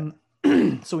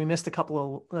 So we missed a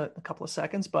couple of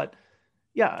seconds, but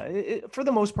yeah, for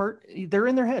the most part, they're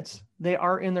in their heads. They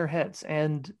are in their heads.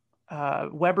 And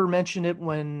Weber mentioned it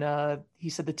when he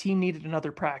said the team needed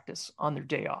another practice on their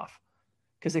day off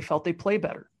because they felt they play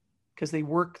better, because they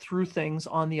work through things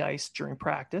on the ice during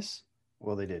practice.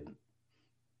 Well, they didn't.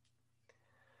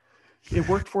 It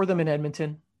worked for them in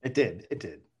Edmonton. It did.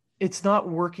 It's not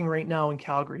working right now in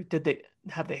Calgary.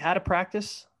 Have they had a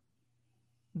practice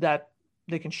that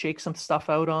they can shake some stuff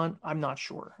out on? I'm not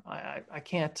sure. I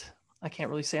can't I can't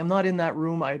really say. I'm not in that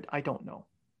room. I don't know.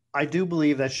 I do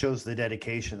believe that shows the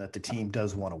dedication that the team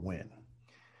does want to win.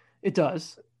 It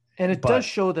does. And it does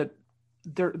show that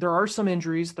there are some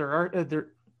injuries.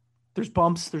 There's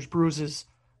bumps, there's bruises.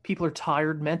 People are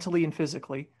tired mentally and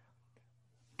physically,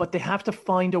 but they have to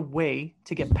find a way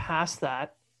to get past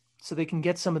that so they can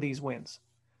get some of these wins.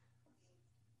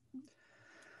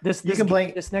 This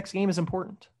next game is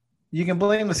important. You can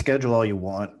blame the schedule all you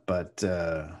want, but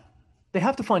they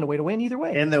have to find a way to win either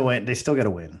way. And they still got to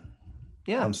win.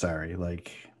 Yeah. I'm sorry.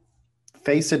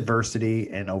 Face adversity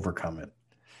and overcome it.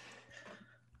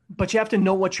 But you have to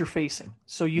know what you're facing.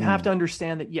 So you have to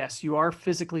understand that, yes, you are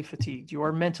physically fatigued. You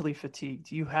are mentally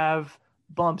fatigued. You have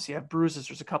bumps. You have bruises.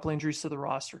 There's a couple injuries to the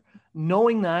roster.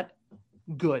 Knowing that,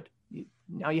 good.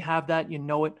 Now you have that. You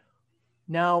know it.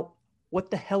 Now, what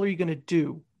the hell are you going to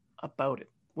do about it?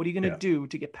 What are you going to do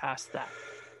to get past that?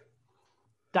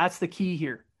 That's the key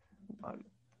here.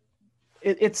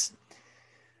 This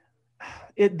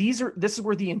is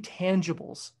where the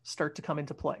intangibles start to come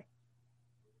into play.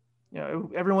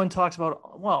 Everyone talks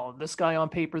about, well, this guy on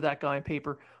paper, that guy on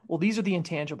paper. Well, these are the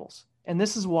intangibles. And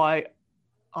this is why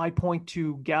I point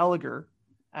to Gallagher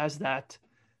as that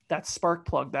spark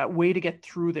plug, that way to get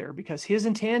through there, because his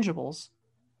intangibles,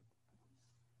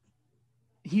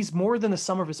 he's more than the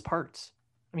sum of his parts.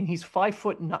 I mean, he's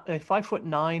 5'9",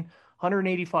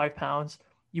 185 pounds.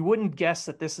 You wouldn't guess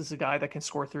that this is a guy that can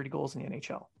score 30 goals in the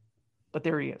NHL, but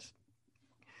there he is.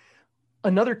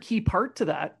 Another key part to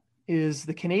that is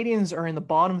the Canadians are in the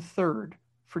bottom third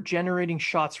for generating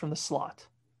shots from the slot.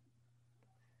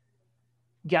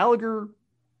 Gallagher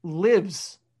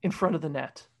lives in front of the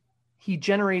net. He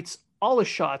generates all his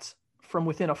shots from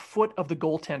within a foot of the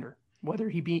goaltender, whether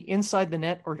he be inside the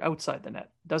net or outside the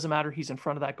net. Doesn't matter. He's in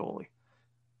front of that goalie.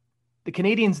 The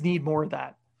Canadians need more of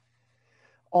that.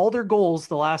 All their goals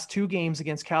the last 2 games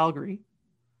against Calgary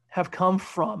have come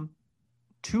from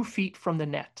 2 feet from the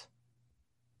net,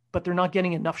 but they're not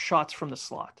getting enough shots from the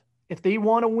slot. If they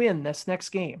want to win this next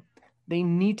game, they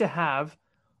need to have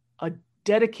a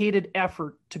dedicated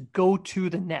effort to go to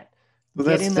the net.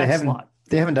 Get in that slot.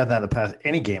 They haven't done that in the past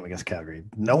any game against Calgary.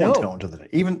 No one's going to the net.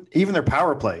 Even their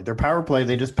power play. Their power play,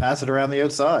 they just pass it around the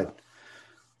outside.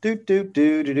 Do.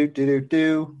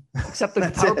 Except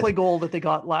the power play goal that they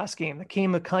got last game that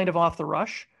came kind of off the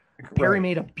rush. Perry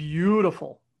made a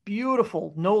beautiful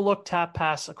no-look tap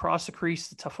pass across the crease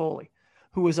to Toffoli,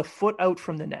 who was a foot out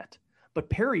from the net. But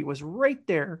Perry was right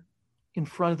there in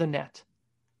front of the net.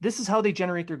 This is how they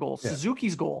generate their goals. Yeah.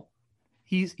 Suzuki's goal,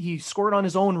 he scored on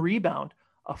his own rebound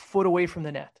a foot away from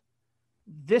the net.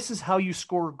 This is how you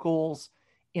score goals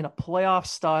in a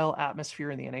playoff-style atmosphere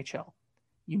in the NHL.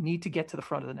 You need to get to the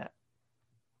front of the net.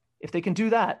 If they can do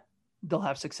that, they'll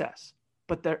have success.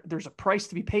 But there's a price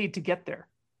to be paid to get there,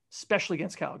 especially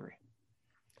against Calgary.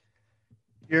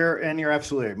 You're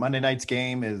absolutely right. Monday night's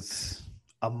game is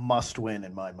a must-win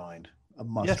in my mind. A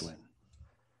must-win.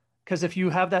 Because if you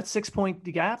have that 6-point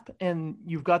gap and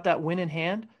you've got that win in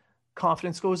hand,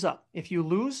 confidence goes up. If you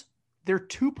lose, they're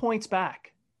 2 points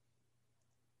back.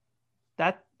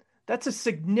 That's a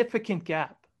significant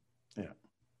gap. Yeah.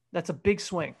 That's a big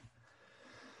swing.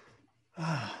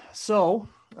 So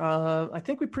I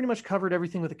think we pretty much covered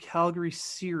everything with the Calgary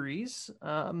series.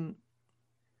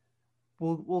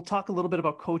 We'll talk a little bit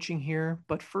about coaching here,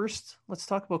 but first let's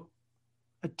talk about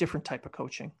a different type of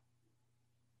coaching.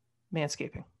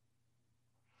 Manscaping.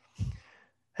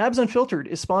 Habs Unfiltered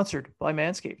is sponsored by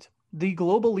Manscaped, the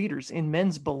global leaders in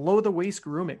men's below-the-waist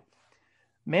grooming.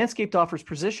 Manscaped offers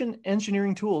precision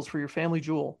engineering tools for your family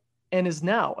jewel and is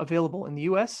now available in the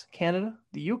US, Canada,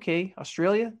 the UK,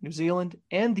 Australia, New Zealand,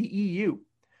 and the EU.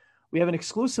 We have an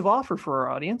exclusive offer for our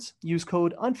audience. Use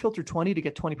code UNFILTERED20 to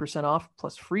get 20% off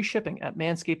plus free shipping at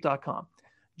manscaped.com.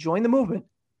 Join the movement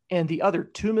and the other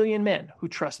 2 million men who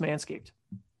trust Manscaped.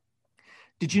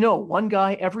 Did you know one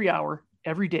guy every hour,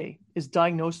 every day is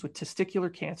diagnosed with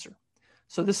testicular cancer?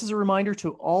 So this is a reminder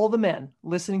to all the men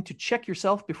listening to check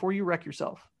yourself before you wreck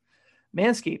yourself.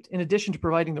 Manscaped, in addition to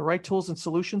providing the right tools and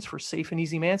solutions for safe and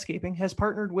easy manscaping, has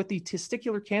partnered with the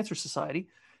Testicular Cancer Society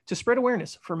to spread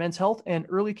awareness for men's health and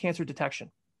early cancer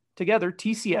detection. Together,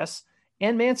 TCS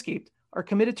and Manscaped are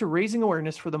committed to raising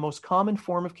awareness for the most common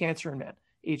form of cancer in men,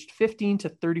 aged 15 to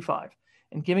 35,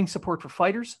 and giving support for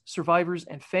fighters, survivors,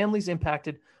 and families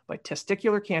impacted by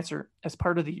testicular cancer as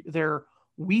part of their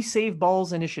We Save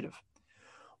Balls initiative.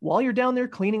 While you're down there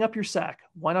cleaning up your sack,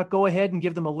 why not go ahead and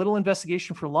give them a little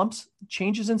investigation for lumps,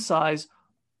 changes in size,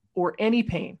 or any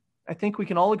pain? I think we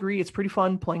can all agree it's pretty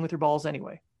fun playing with your balls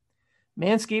anyway.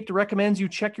 Manscaped recommends you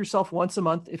check yourself once a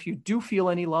month. If you do feel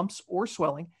any lumps or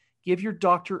swelling, give your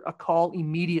doctor a call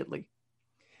immediately.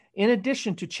 In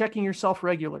addition to checking yourself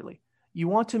regularly, you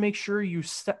want to make sure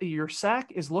your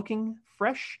sack is looking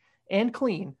fresh and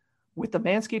clean with the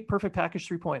Manscaped Perfect Package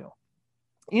 3.0.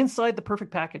 Inside the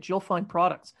Perfect Package, you'll find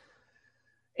products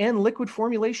and liquid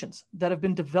formulations that have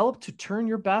been developed to turn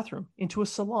your bathroom into a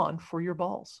salon for your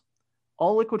balls.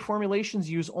 All liquid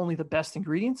formulations use only the best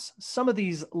ingredients. Some of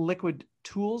these liquid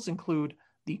tools include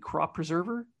the Crop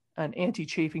Preserver, an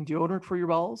anti-chafing deodorant for your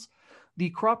balls, the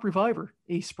Crop Reviver,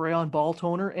 a spray-on ball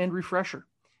toner and refresher.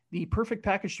 The Perfect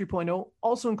Package 3.0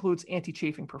 also includes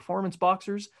anti-chafing performance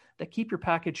boxers that keep your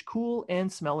package cool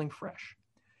and smelling fresh.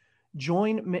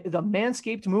 Join the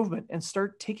Manscaped movement and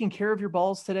start taking care of your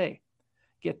balls today.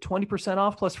 Get 20%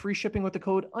 off plus free shipping with the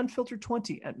code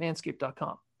unfiltered20 at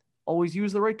manscaped.com. Always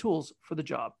use the right tools for the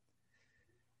job.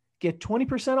 Get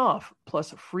 20% off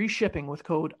plus free shipping with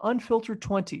code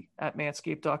unfiltered20 at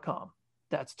manscaped.com.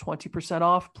 That's 20%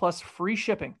 off plus free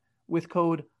shipping with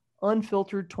code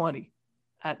unfiltered20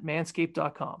 at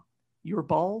manscaped.com. Your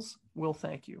balls will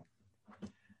thank you.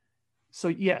 So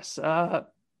yes,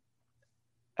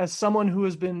 as someone who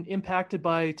has been impacted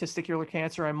by testicular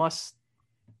cancer, I must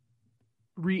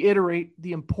reiterate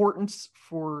the importance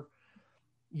for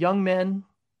young men,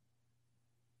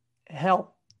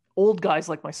 hell, old guys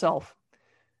like myself.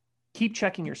 Keep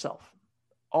checking yourself.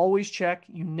 Always check.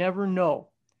 You never know.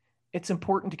 It's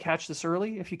important to catch this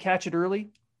early. If you catch it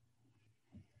early,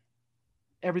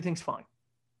 everything's fine.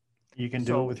 You can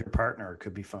do it with your partner. It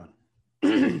could be fun.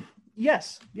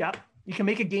 Yes. Yeah. You can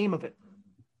make a game of it.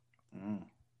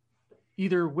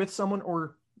 Either with someone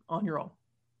or on your own.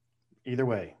 Either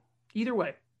way.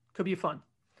 Could be fun.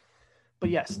 But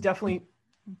yes, definitely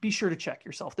be sure to check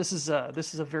yourself. This is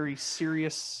a very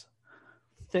serious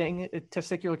thing.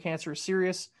 Testicular cancer is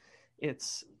serious. It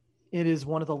is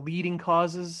one of the leading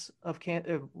causes of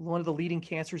one of the leading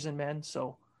cancers in men.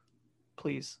 So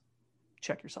please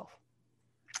check yourself.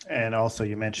 And also,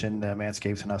 you mentioned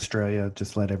Manscaped in Australia.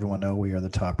 Just let everyone know we are the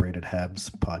top-rated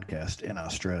Habs podcast in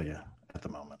Australia at the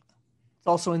moment. It's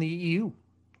also in the EU.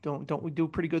 Don't we do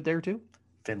pretty good there too?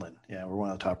 Finland. Yeah, we're one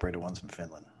of the top-rated ones in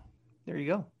Finland. There you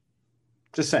go.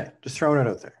 Just saying. Just throwing it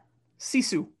out there.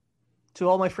 Sisu. To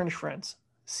all my Finnish friends.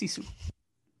 Sisu.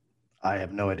 I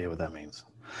have no idea what that means.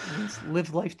 It means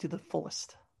live life to the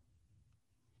fullest.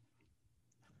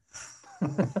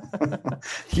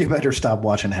 You better stop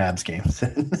watching Habs games.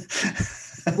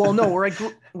 Well, no,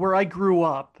 where I grew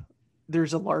up,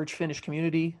 there's a large Finnish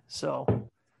community, so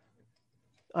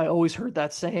I always heard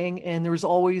that saying, and there was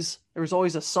always a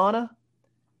sauna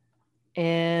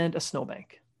and a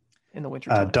snowbank in the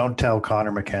winter. Don't tell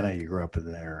Connor McKenna you grew up in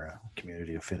their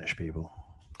community of Finnish people.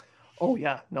 Oh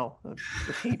yeah, no, the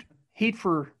hate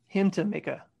for him to make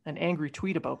an angry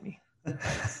tweet about me.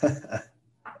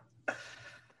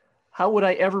 How would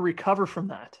I ever recover from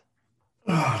that?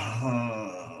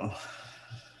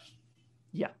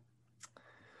 Yeah.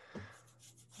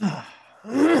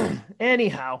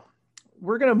 Anyhow,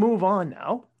 we're going to move on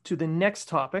now to the next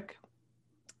topic,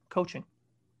 coaching.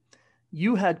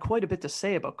 You had quite a bit to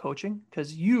say about coaching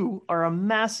because you are a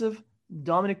massive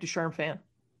Dominic Ducharme fan.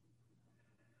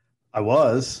 I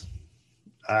was.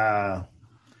 I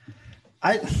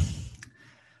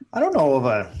don't know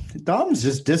if Dom's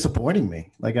just disappointing me.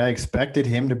 Like, I expected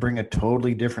him to bring a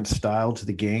totally different style to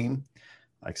the game.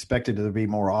 I expected there to be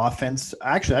more offense.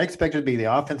 Actually, I expected to be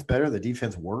the offense better, the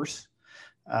defense worse.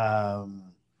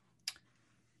 And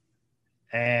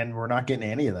we're not getting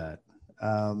any of that.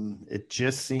 It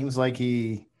just seems like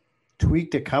he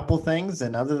tweaked a couple things,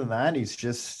 and other than that, he's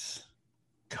just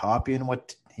copying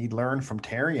what he learned from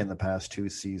Terry in the past 2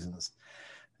 seasons.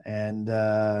 And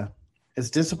it's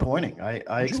disappointing.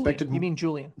 I expected. You mean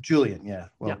Julian? Julian, yeah.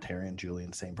 Well, yeah. Terry and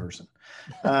Julian, same person.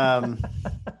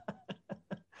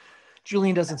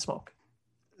 Julian doesn't smoke.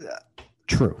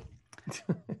 True.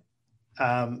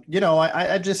 I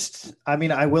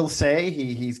will say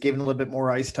he's given a little bit more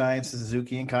ice time to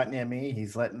Suzuki and Kotkaniemi.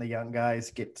 He's letting the young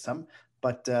guys get some,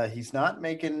 but he's not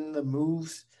making the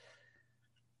moves.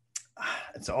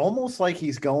 It's almost like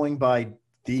he's going by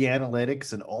the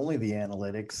analytics and only the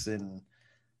analytics. And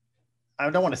I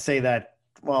don't want to say that.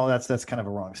 Well, that's kind of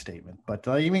a wrong statement, but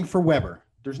I mean, for Weber,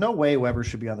 there's no way Weber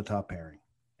should be on the top pairing.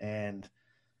 And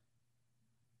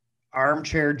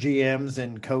armchair GMs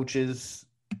and coaches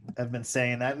have been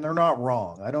saying that, and they're not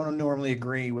wrong. I don't normally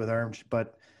agree with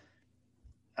but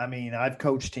I mean, I've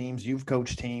coached teams, you've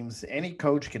coached teams. Any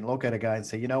coach can look at a guy and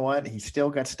say, you know what, he's still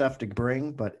got stuff to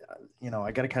bring, but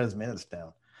I got to cut his minutes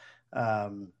down.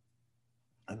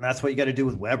 And that's what you got to do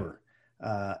with Weber.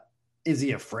 Is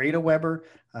he afraid of Weber?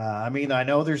 I mean, I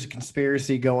know there's a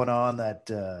conspiracy going on that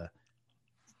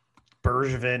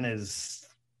Bergevin is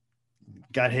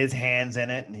got his hands in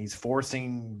it, and he's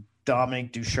forcing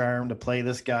Dominic Ducharme to play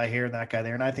this guy here and that guy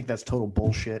there, and I think that's total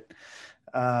bullshit.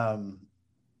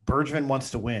 Bergevin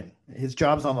wants to win. His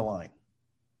job's on the line.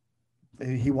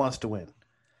 He wants to win.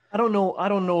 I don't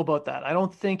know about that. I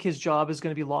don't think his job is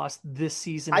going to be lost this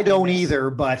season. I don't either,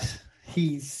 but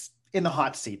he's in the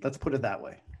hot seat. Let's put it that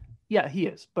way. Yeah, he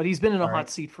is. But he's been in a hot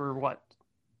seat for what?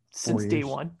 Since day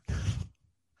one.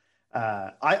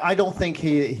 I don't think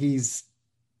he's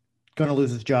going to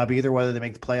lose his job either, whether they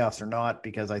make the playoffs or not,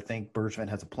 because I think Bergevin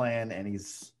has a plan, and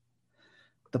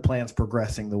the plan's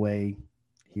progressing the way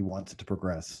he wants it to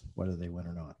progress, whether they win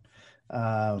or not.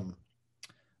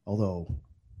 Although,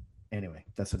 anyway,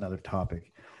 that's another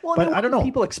topic. Well, but I don't know.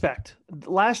 People expect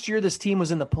last year this team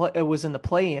was in the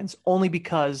play-ins only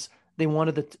because they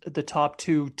wanted the top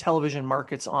two television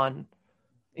markets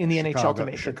in the NHL to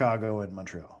make Chicago and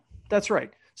Montreal. That's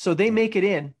right. So they make it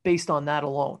in based on that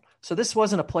alone. So this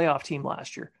wasn't a playoff team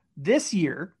last year. This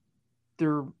year,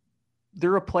 they're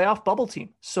a playoff bubble team.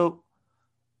 So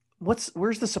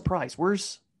where's the surprise?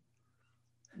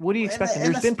 What are you expecting?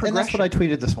 There's been progression. And that's what I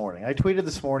tweeted this morning. I tweeted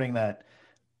this morning that,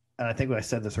 and I think I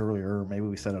said this earlier, or maybe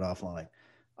we said it offline.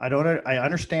 I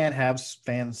understand Habs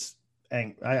fans,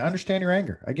 and I understand your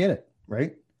anger. I get it,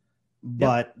 right?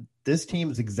 But this team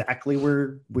is exactly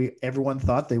where everyone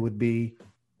thought they would be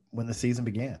when the season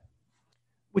began.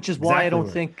 Which is why I don't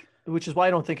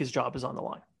think his job is on the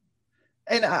line.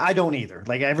 And I don't either.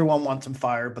 Like, everyone wants him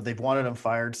fired, but they've wanted him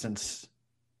fired since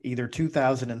either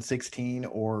 2016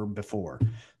 or before.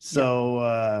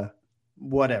 So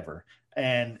whatever.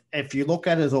 And if you look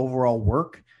at his overall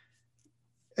work,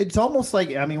 it's almost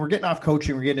like, I mean, we're getting off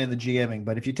coaching, we're getting into GMing,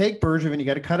 but if you take Bergevin, you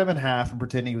got to cut him in half and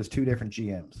pretend he was two different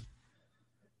GMs.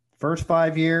 First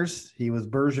 5 years, he was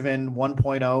Bergevin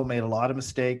 1.0, made a lot of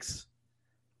mistakes,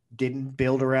 didn't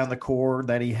build around the core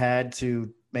that he had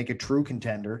to make a true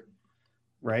contender,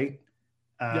 right?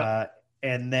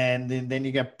 And then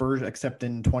you got Bergevin, except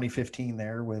in 2015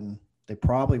 there, when they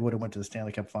probably would have went to the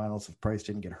Stanley Cup Finals if Price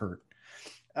didn't get hurt.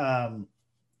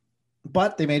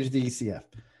 But they made it to the ECF.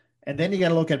 And then you got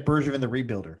to look at Bergevin, the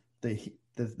rebuilder. The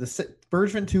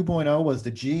Bergevin 2.0 was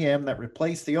the GM that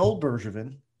replaced the old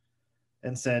Bergevin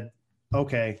and said,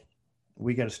 okay,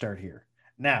 we got to start here.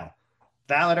 Now,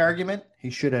 valid argument,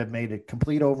 he should have made a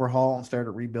complete overhaul and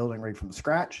started rebuilding right from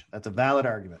scratch. That's a valid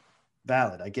argument.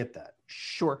 Valid, I get that.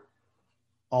 Sure.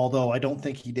 Although I don't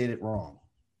think he did it wrong.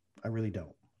 I really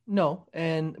don't. No,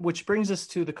 and which brings us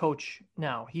to the coach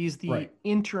now. He's the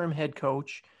interim head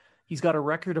coach. He's got a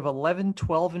record of 11,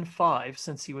 12, and 5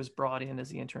 since he was brought in as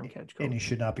the interim head coach. And he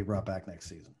should not be brought back next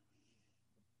season.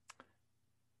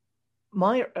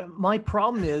 My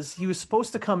problem is he was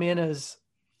supposed to come in as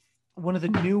one of the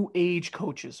new age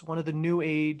coaches, one of the new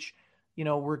age,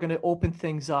 we're going to open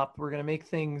things up. We're going to make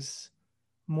things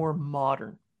more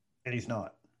modern. And he's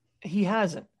not. He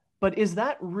hasn't. But is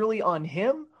that really on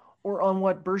him or on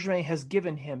what Bergevin has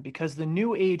given him? Because the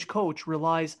new age coach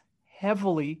relies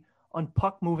heavily on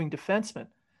puck-moving defensemen.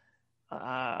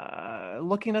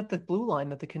 Looking at the blue line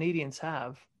that the Canadians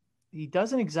have, he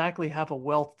doesn't exactly have a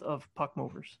wealth of puck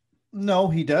movers. No,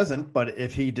 he doesn't. But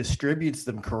if he distributes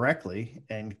them correctly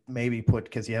and maybe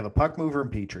because you have a puck mover in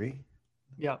Petrie,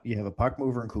 you have a puck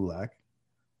mover in Kulak.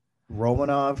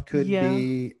 Romanov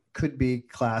could be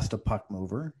classed a puck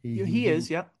mover. He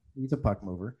is. He's a puck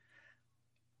mover.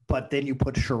 But then you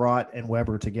put Sherratt and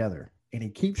Weber together, and he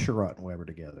keeps Sherratt and Weber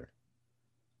together.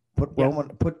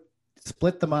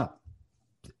 Split them up.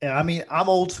 I mean, I'm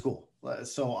old school,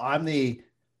 so I'm the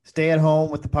stay at home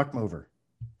with the puck mover.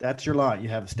 That's your line. You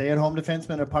have a stay-at-home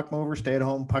defenseman, a puck mover,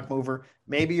 stay-at-home puck mover.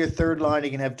 Maybe your third line,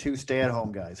 you can have two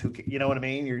stay-at-home guys. Who, you know what I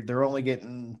mean? They're only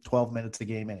getting 12 minutes a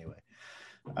game anyway.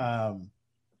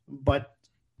 But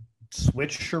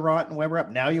switch Sherratt and Weber up.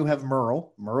 Now you have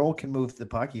Merle. Merle can move the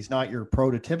puck. He's not your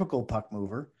prototypical puck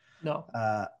mover. No.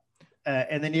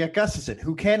 And then you got Gustafsson,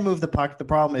 who can move the puck. The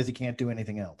problem is he can't do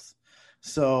anything else.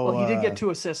 So he did get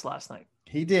 2 assists last night.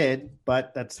 He did,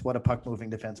 but that's what a puck-moving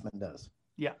defenseman does.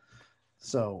 Yeah.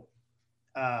 So,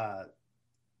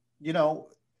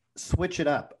 switch it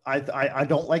up. I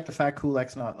don't like the fact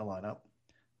Kulak's not in the lineup.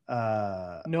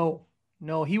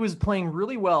 No, he was playing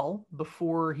really well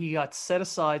before he got set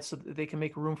aside so that they can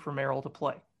make room for Merrill to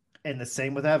play. And the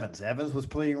same with Evans. Evans was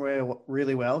playing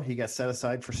really well. He got set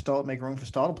aside for Stahl, make room for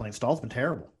Stahl to play. Stahl's been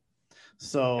terrible.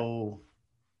 So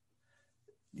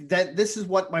this is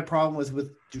what my problem was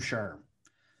with Ducharme.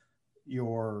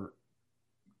 You're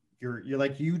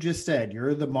like you just said,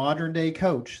 you're the modern day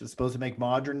coach that's supposed to make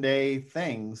modern day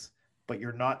things, but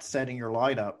you're not setting your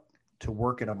lineup to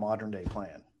work in a modern day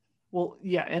plan. Well,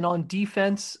 yeah. And on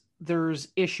defense, there's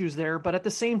issues there, but at the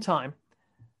same time,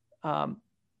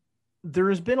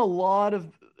 There's been a lot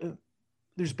of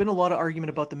argument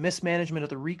about the mismanagement of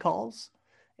the recalls,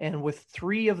 and with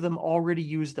 3 of them already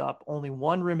used up, only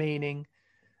 1 remaining,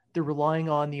 they're relying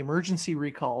on the emergency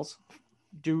recalls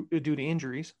due to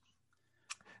injuries.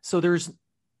 So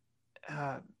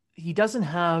he doesn't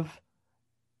have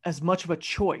as much of a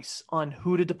choice on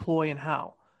who to deploy and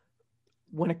how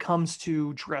when it comes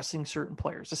to dressing certain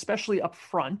players, especially up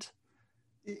front.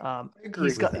 He's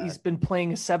been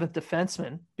playing a 7th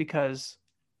defenseman because,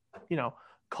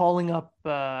 calling up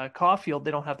Caulfield,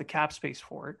 they don't have the cap space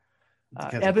for it.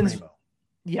 Evans,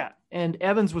 and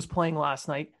Evans was playing last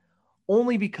night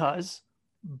only because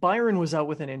Byron was out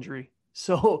with an injury,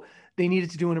 so they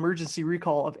needed to do an emergency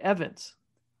recall of Evans,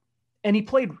 and he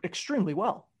played extremely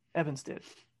well. Evans did.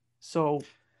 So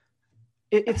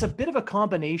it's a bit of a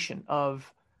combination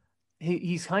of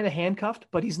he's kind of handcuffed,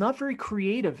 but he's not very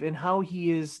creative in how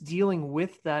he is dealing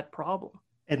with that problem.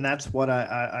 And that's what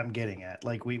I'm getting at.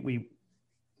 Like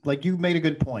like you made a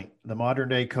good point. The modern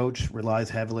day coach relies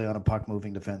heavily on a puck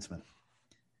moving defenseman.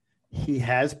 He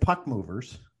has puck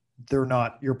movers. They're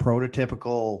not your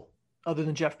prototypical. Other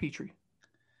than Jeff Petrie.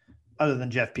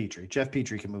 Jeff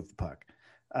Petrie can move the puck.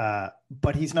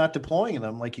 But he's not deploying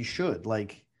them like he should.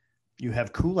 Like you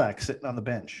have Kulak sitting on the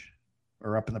bench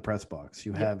or up in the press box.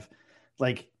 You have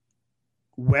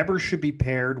Weber should be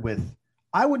paired with,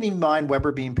 I wouldn't even mind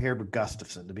Weber being paired with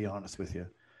Gustafsson, to be honest with you.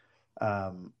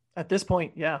 At this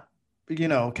point, yeah.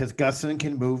 Because Gustafsson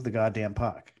can move the goddamn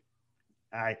puck.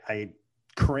 I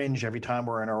cringe every time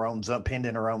we're in our own zone, pinned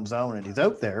in our own zone and he's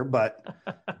out there. But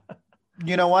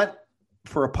you know what?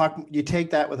 For a puck, you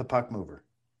take that with a puck mover.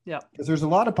 Yeah. Because there's a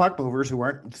lot of puck movers who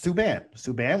aren't.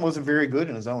 Subban wasn't very good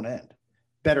in his own end.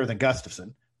 Better than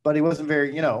Gustafsson, but he wasn't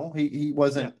very, he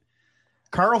wasn't. Yeah.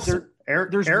 Carlson.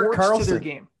 There's Erik warts Karlsson. To their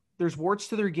game. There's warts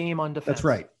to their game on defense. That's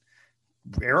right.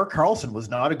 Erik Karlsson was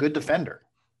not a good defender.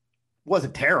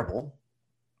 Wasn't terrible,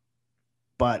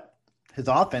 but his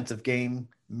offensive game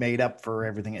made up for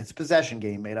everything. His possession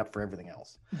game made up for everything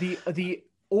else. The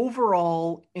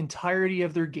overall entirety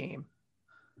of their game,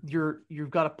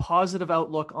 you've got a positive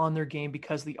outlook on their game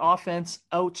because the offense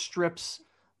outstrips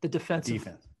the defense.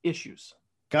 Issues.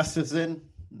 Gustafsson,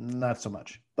 not so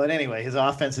much. But anyway, his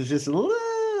offense is just.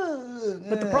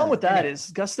 But the problem with that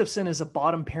is Gustafsson is a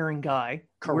bottom pairing guy,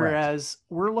 correct. Whereas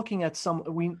we're looking at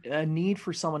a need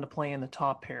for someone to play in the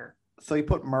top pair. So you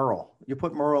put Merle. You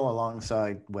put Merle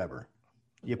alongside Weber.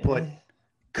 You put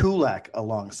Kulak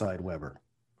alongside Weber.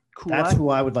 That's who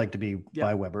I would like to be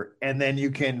by Weber. And then you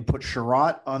can put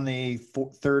Sherratt on the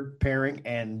 3rd pairing,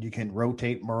 and you can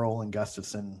rotate Merle and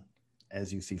Gustafsson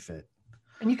as you see fit.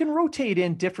 And you can rotate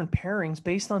in different pairings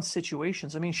based on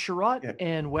situations. I mean, Sherratt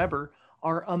and Weber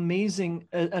are amazing,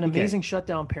 an amazing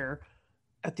shutdown pair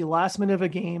at the last minute of a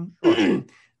game,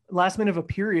 last minute of a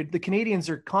period. The Canadians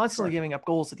are constantly giving up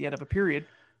goals at the end of a period.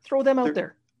 Throw them out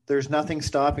there. There's nothing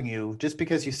stopping you just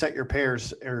because you set your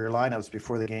pairs or your lineups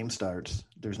before the game starts.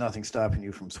 There's nothing stopping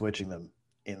you from switching them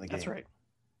in the game. That's right.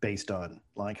 Based on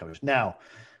line coverage. Now,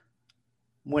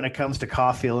 when it comes to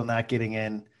Caulfield and not getting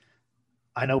in,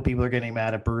 I know people are getting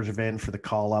mad at Bergevin for the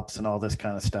call ups and all this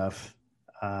kind of stuff.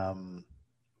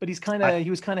 But he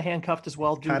was kind of handcuffed as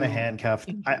well. Kind of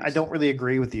handcuffed. I don't really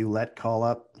agree with the Ouellette call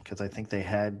up because I think they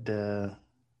had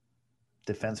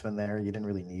defensemen there. You didn't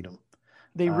really need them.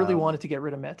 They really wanted to get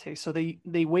rid of Mete, so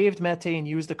they waived Mete and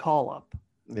used a call up.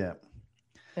 Yeah,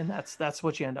 and that's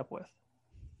what you end up with.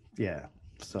 Yeah.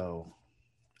 So,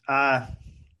 a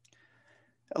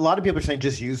lot of people are saying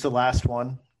just use the last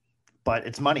one, but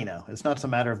it's money now. It's not a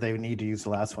matter if they need to use the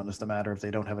last one. It's the matter if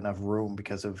they don't have enough room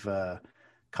because of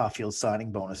Caulfield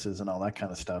signing bonuses and all that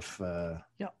kind of stuff.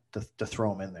 To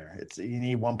throw them in there. You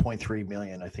need 1.3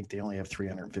 million. I think they only have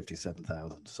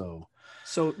 357,000.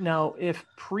 So now if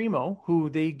Primo, who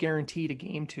they guaranteed a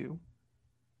game to,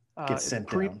 gets sent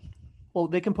down. Well,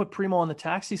 they can put Primo on the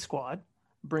taxi squad,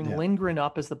 bring Lindgren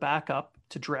up as the backup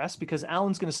to dress because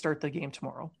Allen's going to start the game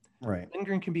tomorrow. Right.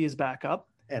 Lindgren can be his backup.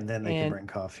 And then they can bring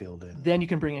Caulfield in. Then you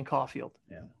can bring in Caulfield.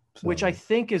 Yeah. Which I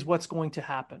think is what's going to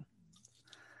happen.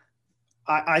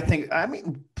 I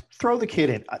mean, throw the kid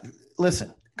in.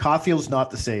 Listen, Caulfield's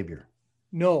not the savior.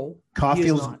 No.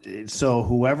 Caulfield's so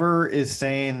whoever is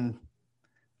saying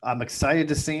I'm excited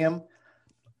to see him.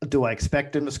 Do I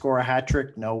expect him to score a hat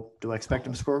trick? No. Do I expect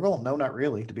him to score a goal? No, not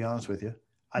really, to be honest with you.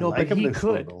 I like him to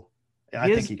score a goal. Yeah,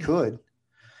 I think he could.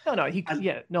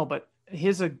 But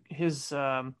his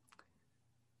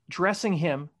dressing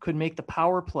him could make the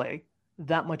power play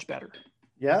that much better.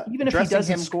 Yeah. Even if he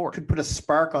doesn't score. Could put a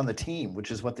spark on the team,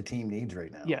 which is what the team needs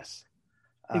right now. Yes.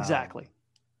 Exactly.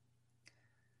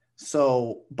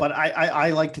 So, but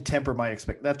I like to temper my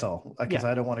expect. That's all, because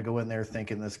I don't want to go in there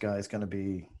thinking this guy's going to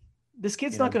be. This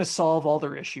kid's not going to solve all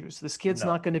their issues. This kid's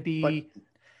not going to be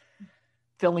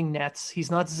filling nets.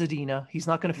 He's not Zadina. He's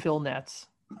not going to fill nets.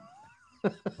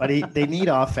 But they need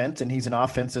offense, and he's an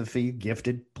offensively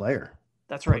gifted player.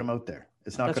 That's right. Put him out there.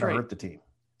 It's not going to hurt the team.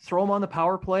 Throw him on the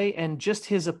power play, and just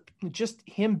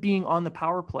him being on the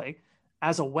power play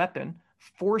as a weapon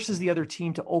forces the other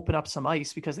team to open up some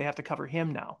ice because they have to cover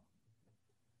him now.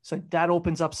 So that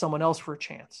opens up someone else for a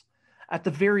chance. At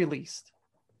the very least.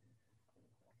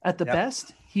 At the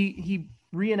best, he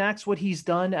reenacts what he's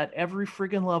done at every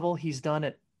friggin' level he's done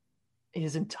it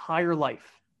his entire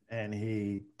life. And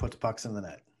he puts pucks in the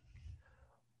net.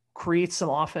 Creates some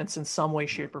offense in some way,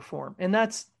 shape, or form. And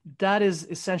that is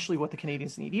essentially what the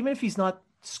Canadians need. Even if he's not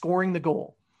scoring the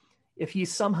goal, if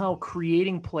he's somehow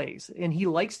creating plays, and he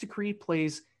likes to create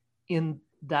plays in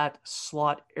that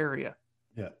slot area.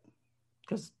 Yeah.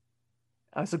 Because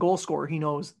as a goal scorer, he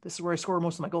knows this is where I score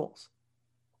most of my goals.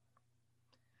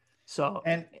 So,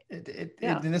 and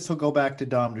this will go back to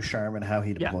Dom Ducharme and how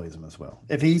he deploys him as well.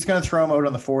 If he's going to throw him out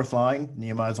on the fourth line,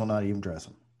 you might as well not even dress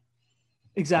him.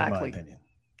 Exactly. In my opinion.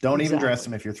 Don't even dress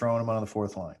him if you're throwing him on the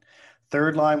fourth line.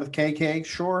 Third line with KK,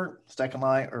 sure. Second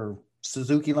line or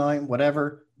Suzuki line,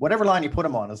 whatever line you put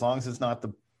him on, as long as it's not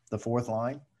the fourth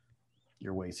line,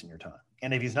 you're wasting your time.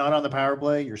 And if he's not on the power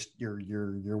play,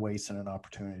 you're wasting an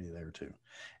opportunity there too.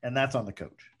 And that's on the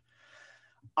coach.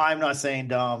 I'm not saying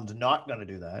Dom's not going to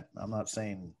do that. I'm not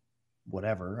saying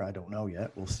whatever. I don't know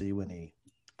yet. We'll see when he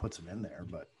puts him in there.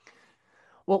 But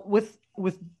well, with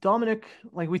Dominic,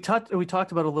 like we talked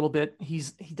about a little bit, he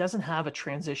doesn't have a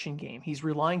transition game. He's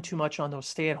relying too much on those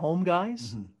stay-at-home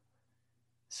guys. Mm-hmm.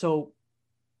 So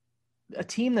a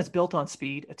team that's built on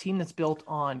speed, a team that's built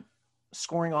on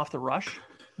scoring off the rush,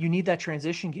 you need that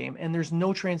transition game. And there's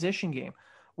no transition game.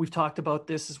 We've talked about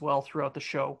this as well throughout the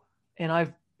show. And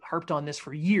I've harped on this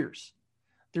for years.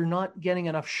 They're not getting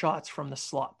enough shots from the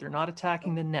slot. They're not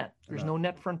attacking the net. There's no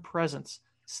net front presence,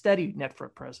 steady net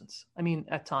front presence. I mean,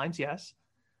 at times, yes,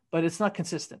 but it's not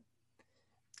consistent.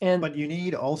 But you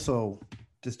need also,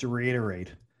 just to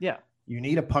reiterate, you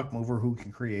need a puck mover who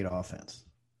can create offense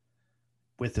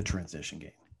with the transition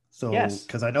game. So,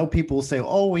 because I know people will say,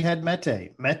 oh, we had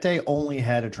Mete. Mete only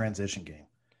had a transition game.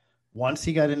 Once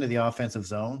he got into the offensive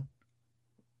zone,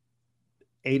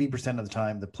 80% of the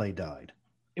time the play died.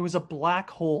 It was a black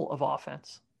hole of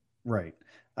offense. Right.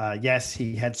 Yes,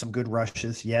 he had some good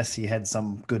rushes. Yes, he had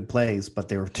some good plays, but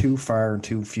they were too far and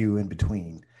too few in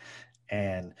between.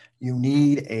 And you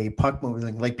need a puck mover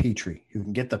like Petrie who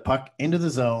can get the puck into the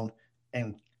zone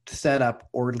and set up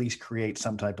or at least create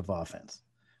some type of offense.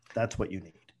 That's what you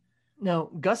need.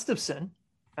 Now, Gustafsson,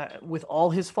 with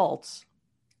all his faults,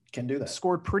 can do that.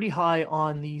 Scored pretty high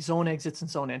on the zone exits and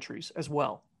zone entries as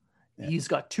well. Yeah. He's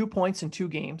got 2 points in 2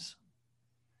 games.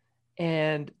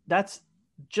 And that's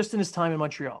just in his time in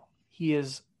Montreal. He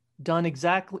has done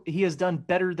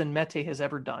better than Mete has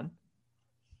ever done,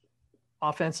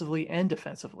 offensively and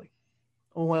defensively,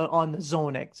 on the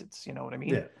zone exits. You know what I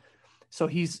mean? Yeah. So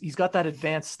he's got that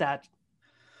advanced stat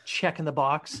check in the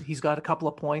box. He's got a couple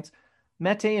of points.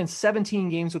 Mete in 17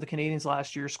 games with the Canadians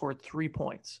last year scored 3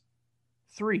 points.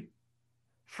 3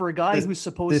 for a guy who's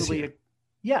supposedly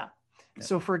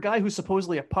So for a guy who's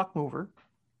supposedly a puck mover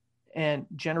and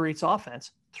generates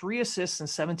offense, 3 assists in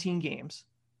 17 games.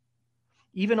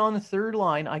 Even on the third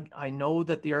line, I know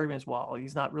that the argument is, well,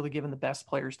 he's not really given the best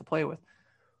players to play with.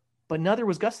 But neither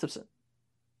was Gustafsson.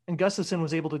 And Gustafsson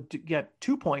was able to get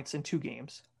 2 points in 2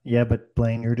 games. Yeah, but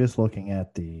Blaine, you're just looking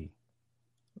at the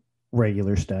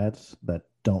regular stats that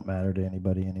don't matter to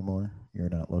anybody anymore. You're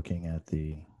not looking at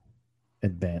the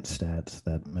advanced stats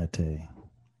that Mete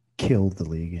killed the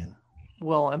league in.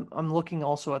 Well, I'm looking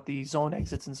also at the zone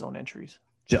exits and zone entries.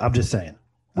 I'm just saying.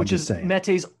 Which is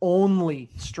Mete's only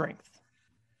strength.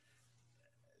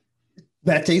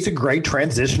 Mete's a great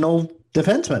transitional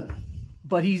defenseman.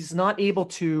 But he's not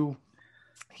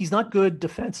good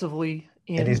defensively.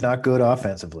 And he's not good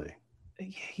offensively.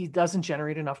 He doesn't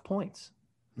generate enough points.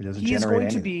 He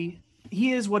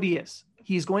is what he is.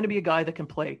 He's going to be a guy that can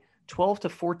play 12 to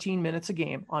 14 minutes a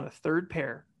game on a third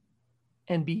pair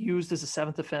and be used as a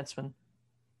 7th defenseman.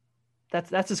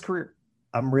 That's his career.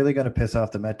 I'm really going to piss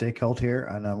off the Mete cult here,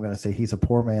 and I'm going to say he's a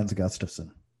poor man's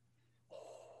Gustafsson.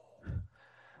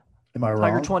 Am I wrong?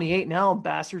 Tiger 28 now,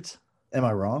 bastards. Am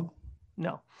I wrong?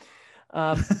 No.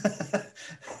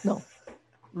 No.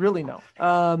 Really no.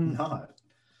 Not.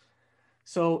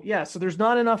 So there's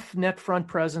not enough net front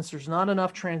presence. There's not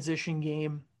enough transition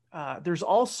game. There's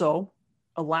also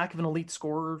a lack of an elite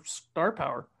scorer star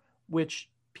power, which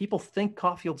people think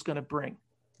Caulfield's going to bring.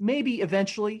 maybe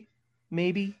eventually,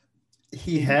 maybe.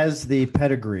 He has the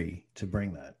pedigree to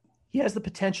bring that. He has the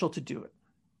potential to do it.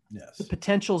 Yes. The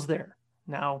potential's there.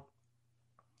 Now,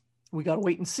 we got to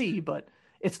wait and see, but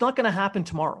it's not going to happen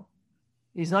tomorrow.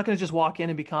 He's not going to just walk in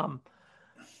and become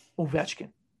Ovechkin.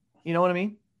 You know what I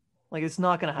mean? Like, it's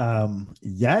not going to happen.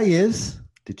 Yeah, he is.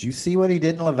 Did you see what he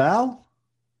did in Laval?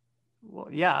 Well,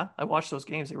 yeah, I watched those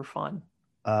games. They were fun.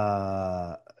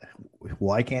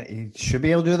 Why can't he? Should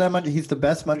be able to do that much. He's the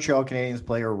best Montreal Canadiens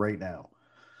player right now.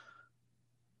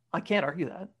 I can't argue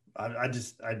that.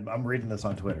 I'm reading this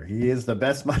on Twitter. He is the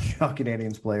best Montreal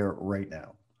Canadiens player right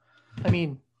now. I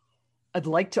mean, I'd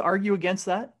like to argue against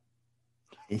that.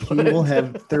 He will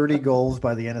have 30 goals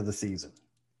by the end of the season.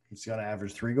 He's going to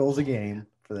average 3 goals a game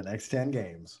for the next 10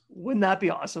 games. Wouldn't that be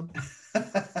awesome?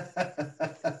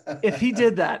 If he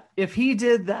did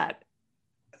that,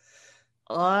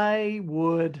 I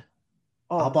would.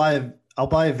 Oh. I'll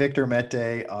buy a Victor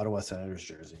Mete Ottawa Senators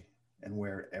jersey and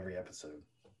wear it every episode.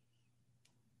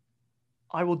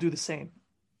 I will do the same.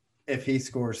 If he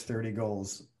scores 30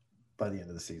 goals by the end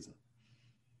of the season.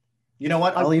 You know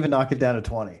what? I'll even knock it down to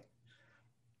 20.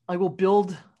 I will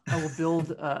build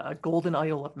a golden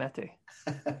idol of Mete.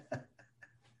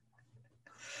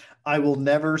 I will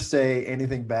never say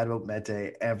anything bad about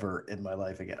Mete ever in my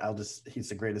life again. He's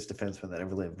the greatest defenseman that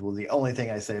ever lived. Well, the only thing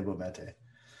I say about Mete.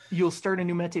 You'll start a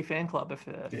new Mete fan club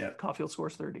if Caulfield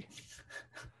scores 30.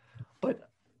 But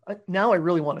now I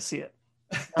really want to see it.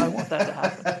 I want that to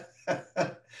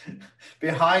happen.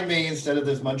 Behind me, instead of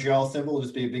this Montreal symbol, will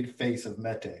just be a big face of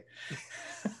Mete.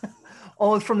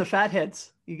 Oh, it's from the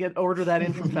Fatheads. You order that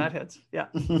in from Fatheads. Yeah.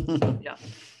 Yeah.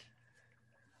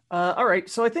 All right.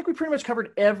 So I think we pretty much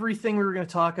covered everything we were going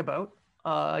to talk about.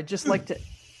 I'd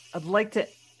like to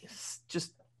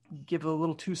just give a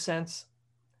little 2 cents.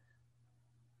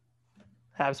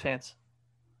 Habs fans,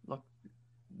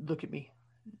 look at me.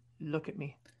 Look at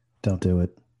me. Don't do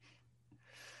it.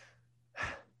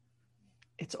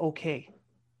 It's okay.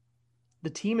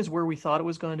 The team is where we thought it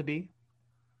was going to be.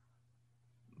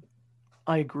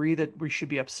 I agree that we should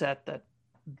be upset that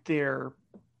they're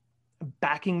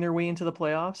backing their way into the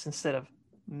playoffs instead of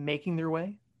making their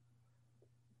way.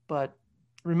 But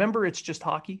remember, it's just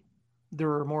hockey.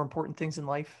 There are more important things in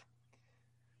life.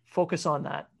 Focus on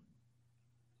that.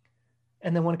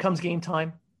 And then when it comes game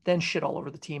time, then shit all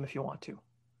over the team if you want to.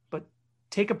 But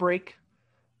take a break,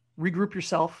 regroup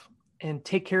yourself, and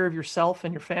take care of yourself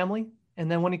and your family.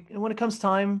 And then when it comes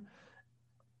time,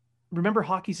 remember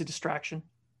hockey's a distraction.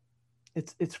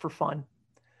 It's for fun.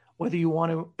 Whether you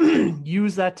want to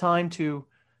use that time to,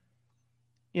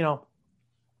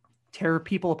 tear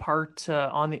people apart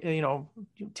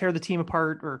tear the team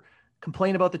apart or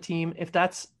complain about the team. If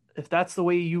that's the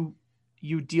way you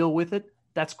deal with it,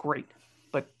 that's great.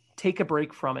 But take a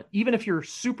break from it. Even if you're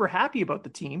super happy about the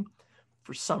team,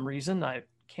 for some reason I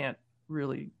can't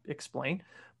really explain,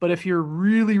 but if you're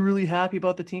really, really happy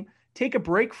about the team, take a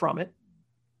break from it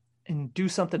and do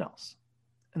something else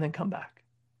and then come back.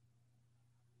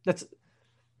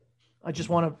 I just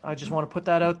want to put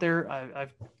that out there.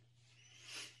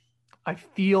 I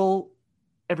feel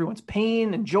everyone's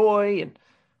pain and joy, and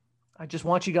I just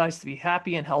want you guys to be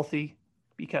happy and healthy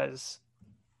because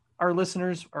our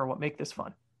listeners are what make this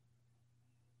fun.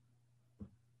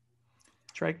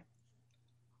 Trey?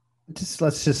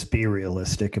 Let's just be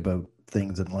realistic about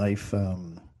things in life.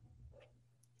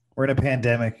 We're in a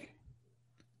pandemic.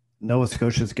 Nova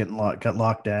Scotia's got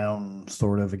locked down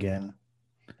sort of again.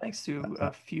 Thanks to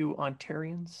a few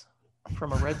Ontarians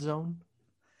from a red zone.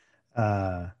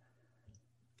 I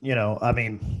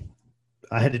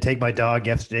had to take my dog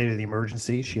yesterday to the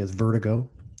emergency. She has vertigo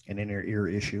and inner ear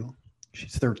issue.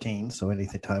 She's 13, so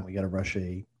anytime we got to rush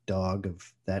a dog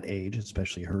of that age,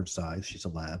 especially her size, she's a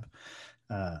lab.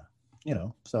 But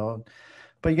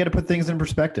you got to put things in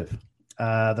perspective.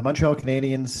 The Montreal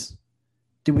Canadiens,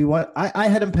 I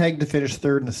had them pegged to finish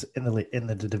third in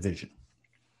the division.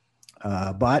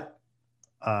 But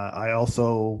I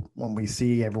also, when we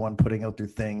see everyone putting out their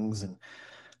things and,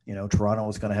 Toronto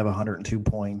was going to have 102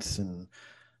 points and,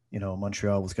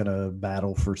 Montreal was going to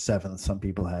battle for 7th. Some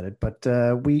people had it, but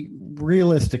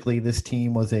realistically, this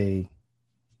team was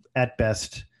at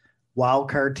best, wild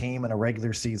card team in a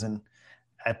regular season,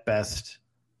 at best,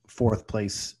 4th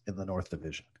place in the North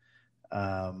Division.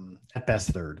 At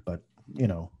best 3rd, but,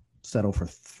 settle for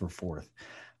 4th.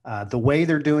 The way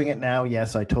they're doing it now,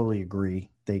 yes, I totally agree.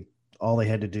 All they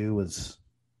had to do was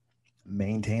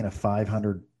maintain a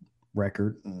 500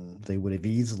 record, and they would have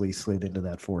easily slid into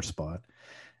that 4th spot.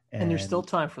 And there's still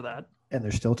time for that.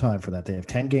 They have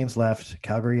 10 games left.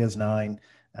 Calgary has 9.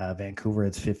 Vancouver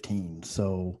has 15.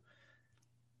 So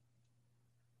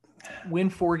Win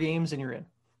 4 games and you're in.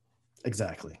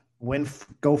 Exactly.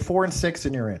 Go 4-6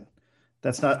 and you're in.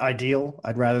 That's not ideal.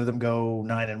 I'd rather them go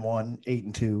 9-1,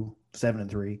 8-2,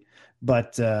 7-3.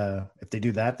 But if they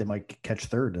do that, they might catch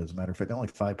third. As a matter of fact, they're only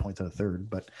 5 points out of third.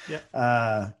 But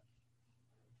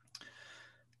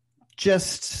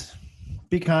just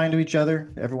be kind to each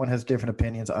other. Everyone has different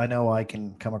opinions. I know I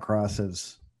can come across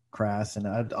as crass, and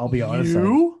I'll be honest.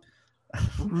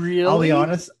 Really? I'll be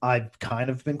honest. I've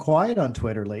kind of been quiet on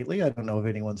Twitter lately. I don't know if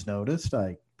anyone's noticed.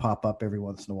 I pop up every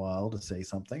once in a while to say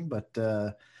something, but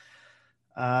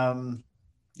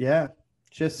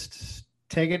just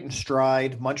take it in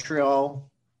stride. Montreal,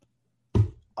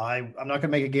 I'm not going to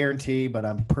make a guarantee, but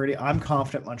I'm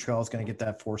confident Montreal is going to get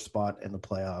that 4th spot in the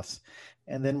playoffs,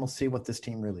 and then we'll see what this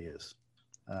team really is.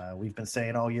 We've been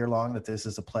saying all year long that this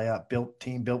is a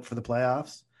team built for the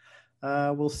playoffs.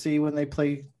 We'll see when they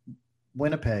play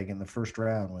Winnipeg in the first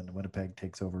round, when Winnipeg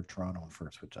takes over Toronto in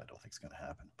first, which I don't think is going to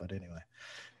happen. But anyway.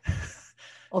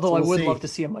 Although so I would love to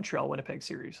see a Montreal-Winnipeg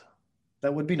series.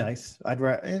 That would be nice.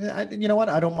 You know what?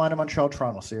 I don't mind a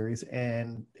Montreal-Toronto series,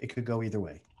 and it could go either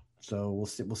way. So we'll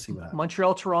see what happens.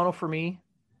 Montreal-Toronto for me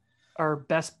are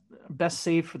best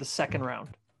saved for the second round,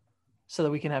 so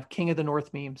that we can have King of the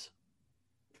North memes.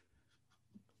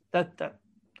 That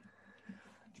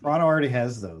Toronto already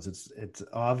has those. It's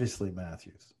obviously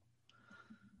Matthews.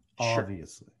 Sure.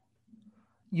 Obviously.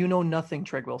 You know nothing,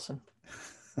 Treg Wilson.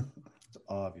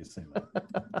 Obviously.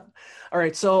 All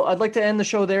right. So I'd like to end the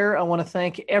show there. I want to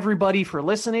thank everybody for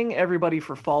listening, everybody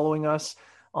for following us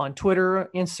on Twitter,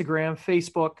 Instagram,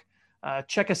 Facebook.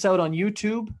 Check us out on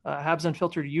YouTube, Habs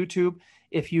Unfiltered YouTube.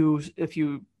 If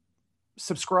you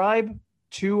subscribe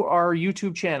to our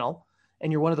YouTube channel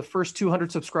and you're one of the first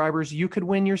 200 subscribers, you could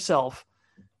win yourself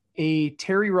a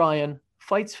Terry Ryan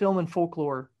Fights, Film, and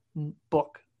Folklore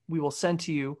book. We will send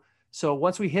to you. So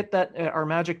once we hit that our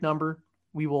magic number,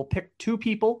 we will pick 2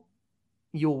 people.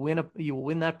 You will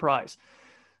win that prize.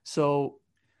 So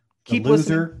keep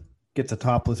listening. The loser gets a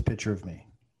topless picture of me.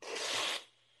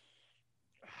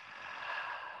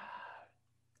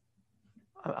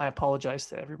 I apologize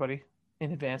to everybody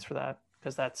in advance for that,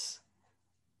 because that's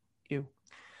you.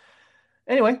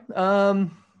 Anyway,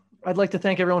 I'd like to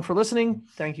thank everyone for listening.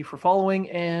 Thank you for following.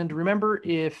 And remember,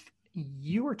 if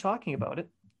you are talking about it,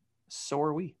 so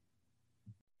are we.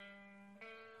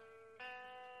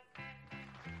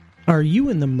 Are you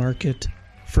in the market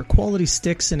for quality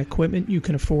sticks and equipment you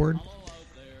can afford?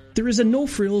 There is a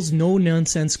no-frills,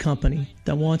 no-nonsense company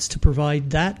that wants to provide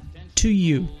that to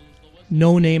you.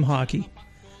 No Name Hockey.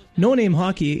 No Name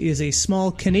Hockey is a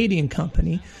small Canadian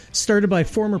company started by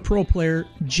former pro player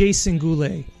Jason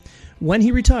Goulet. When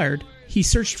he retired, he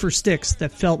searched for sticks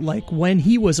that felt like when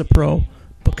he was a pro,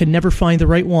 but could never find the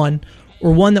right one,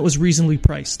 or one that was reasonably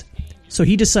priced. So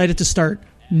he decided to start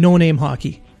No Name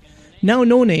Hockey. Now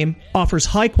No Name offers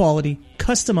high-quality,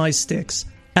 customized sticks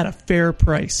at a fair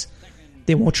price.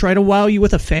 They won't try to wow you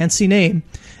with a fancy name.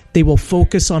 They will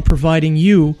focus on providing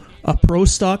you a pro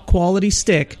stock quality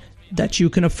stick that you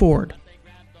can afford.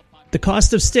 The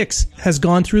cost of sticks has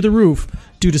gone through the roof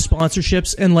due to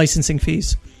sponsorships and licensing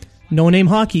fees. No Name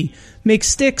Hockey makes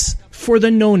sticks for the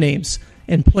no-names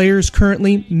and players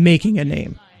currently making a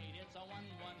name.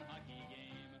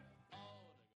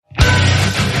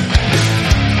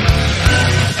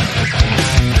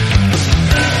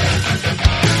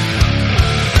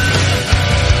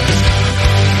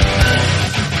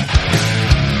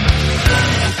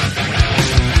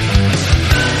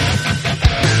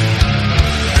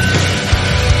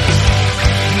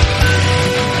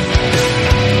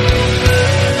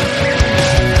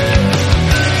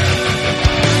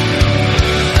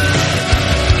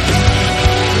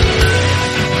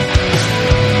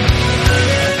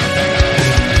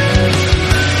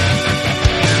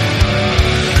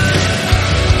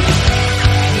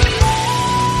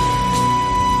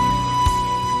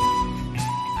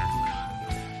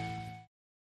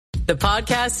 The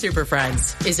Podcast Super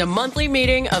Friends is a monthly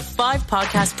meeting of 5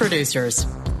 podcast producers.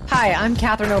 Hi, I'm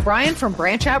Katherine O'Brien from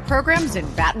Branch Out Programs in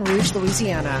Baton Rouge,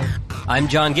 Louisiana. I'm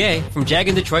John Gay from Jag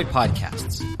and Detroit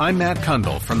Podcasts. I'm Matt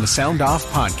Kundle from the Sound Off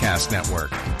Podcast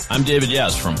Network. I'm David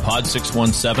Yaz from Pod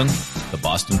 617, the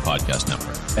Boston Podcast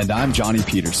Network. And I'm Johnny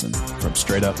Peterson from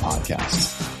Straight Up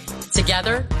Podcasts.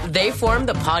 Together, they form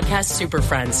the Podcast Super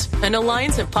Friends, an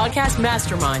alliance of podcast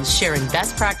masterminds sharing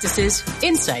best practices,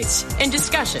 insights, and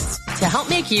discussions to help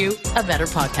make you a better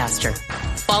podcaster.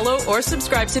 Follow or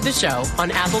subscribe to the show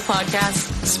on Apple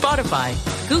Podcasts, Spotify,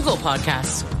 Google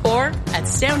Podcasts, or at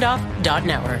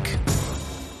soundoff.network.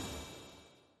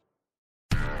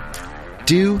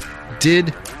 Do,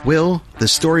 did, Will, the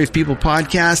Story of People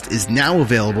podcast is now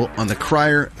available on the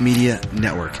Crier Media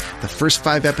Network. The first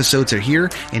 5 episodes are here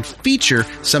and feature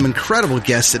some incredible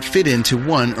guests that fit into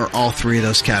one or all 3 of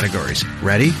those categories.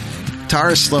 Ready?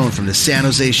 Tara Sloan from the San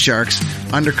Jose Sharks,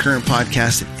 Undercurrent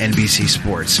podcast at NBC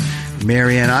Sports.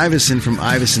 Marianne Iveson from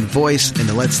Iveson Voice and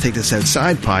the Let's Take This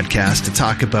Outside podcast to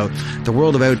talk about the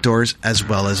world of outdoors as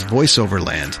well as voiceover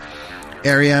land.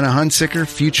 Ariana Hunsicker,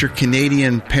 future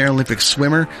Canadian Paralympic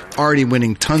swimmer, already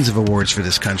winning tons of awards for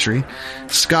this country.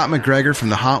 Scott McGregor from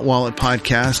the Hot Wallet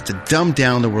podcast to dumb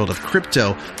down the world of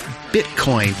crypto,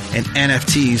 Bitcoin, and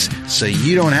NFTs so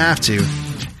you don't have to.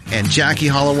 And Jackie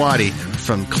Holowati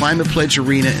from Climate Pledge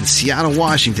Arena in Seattle,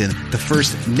 Washington, the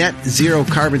first net zero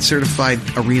carbon certified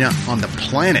arena on the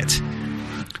planet.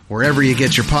 Wherever you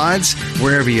get your pods,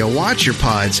 wherever you watch your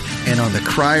pods, and on the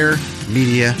Crier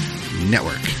Media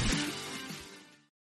Network.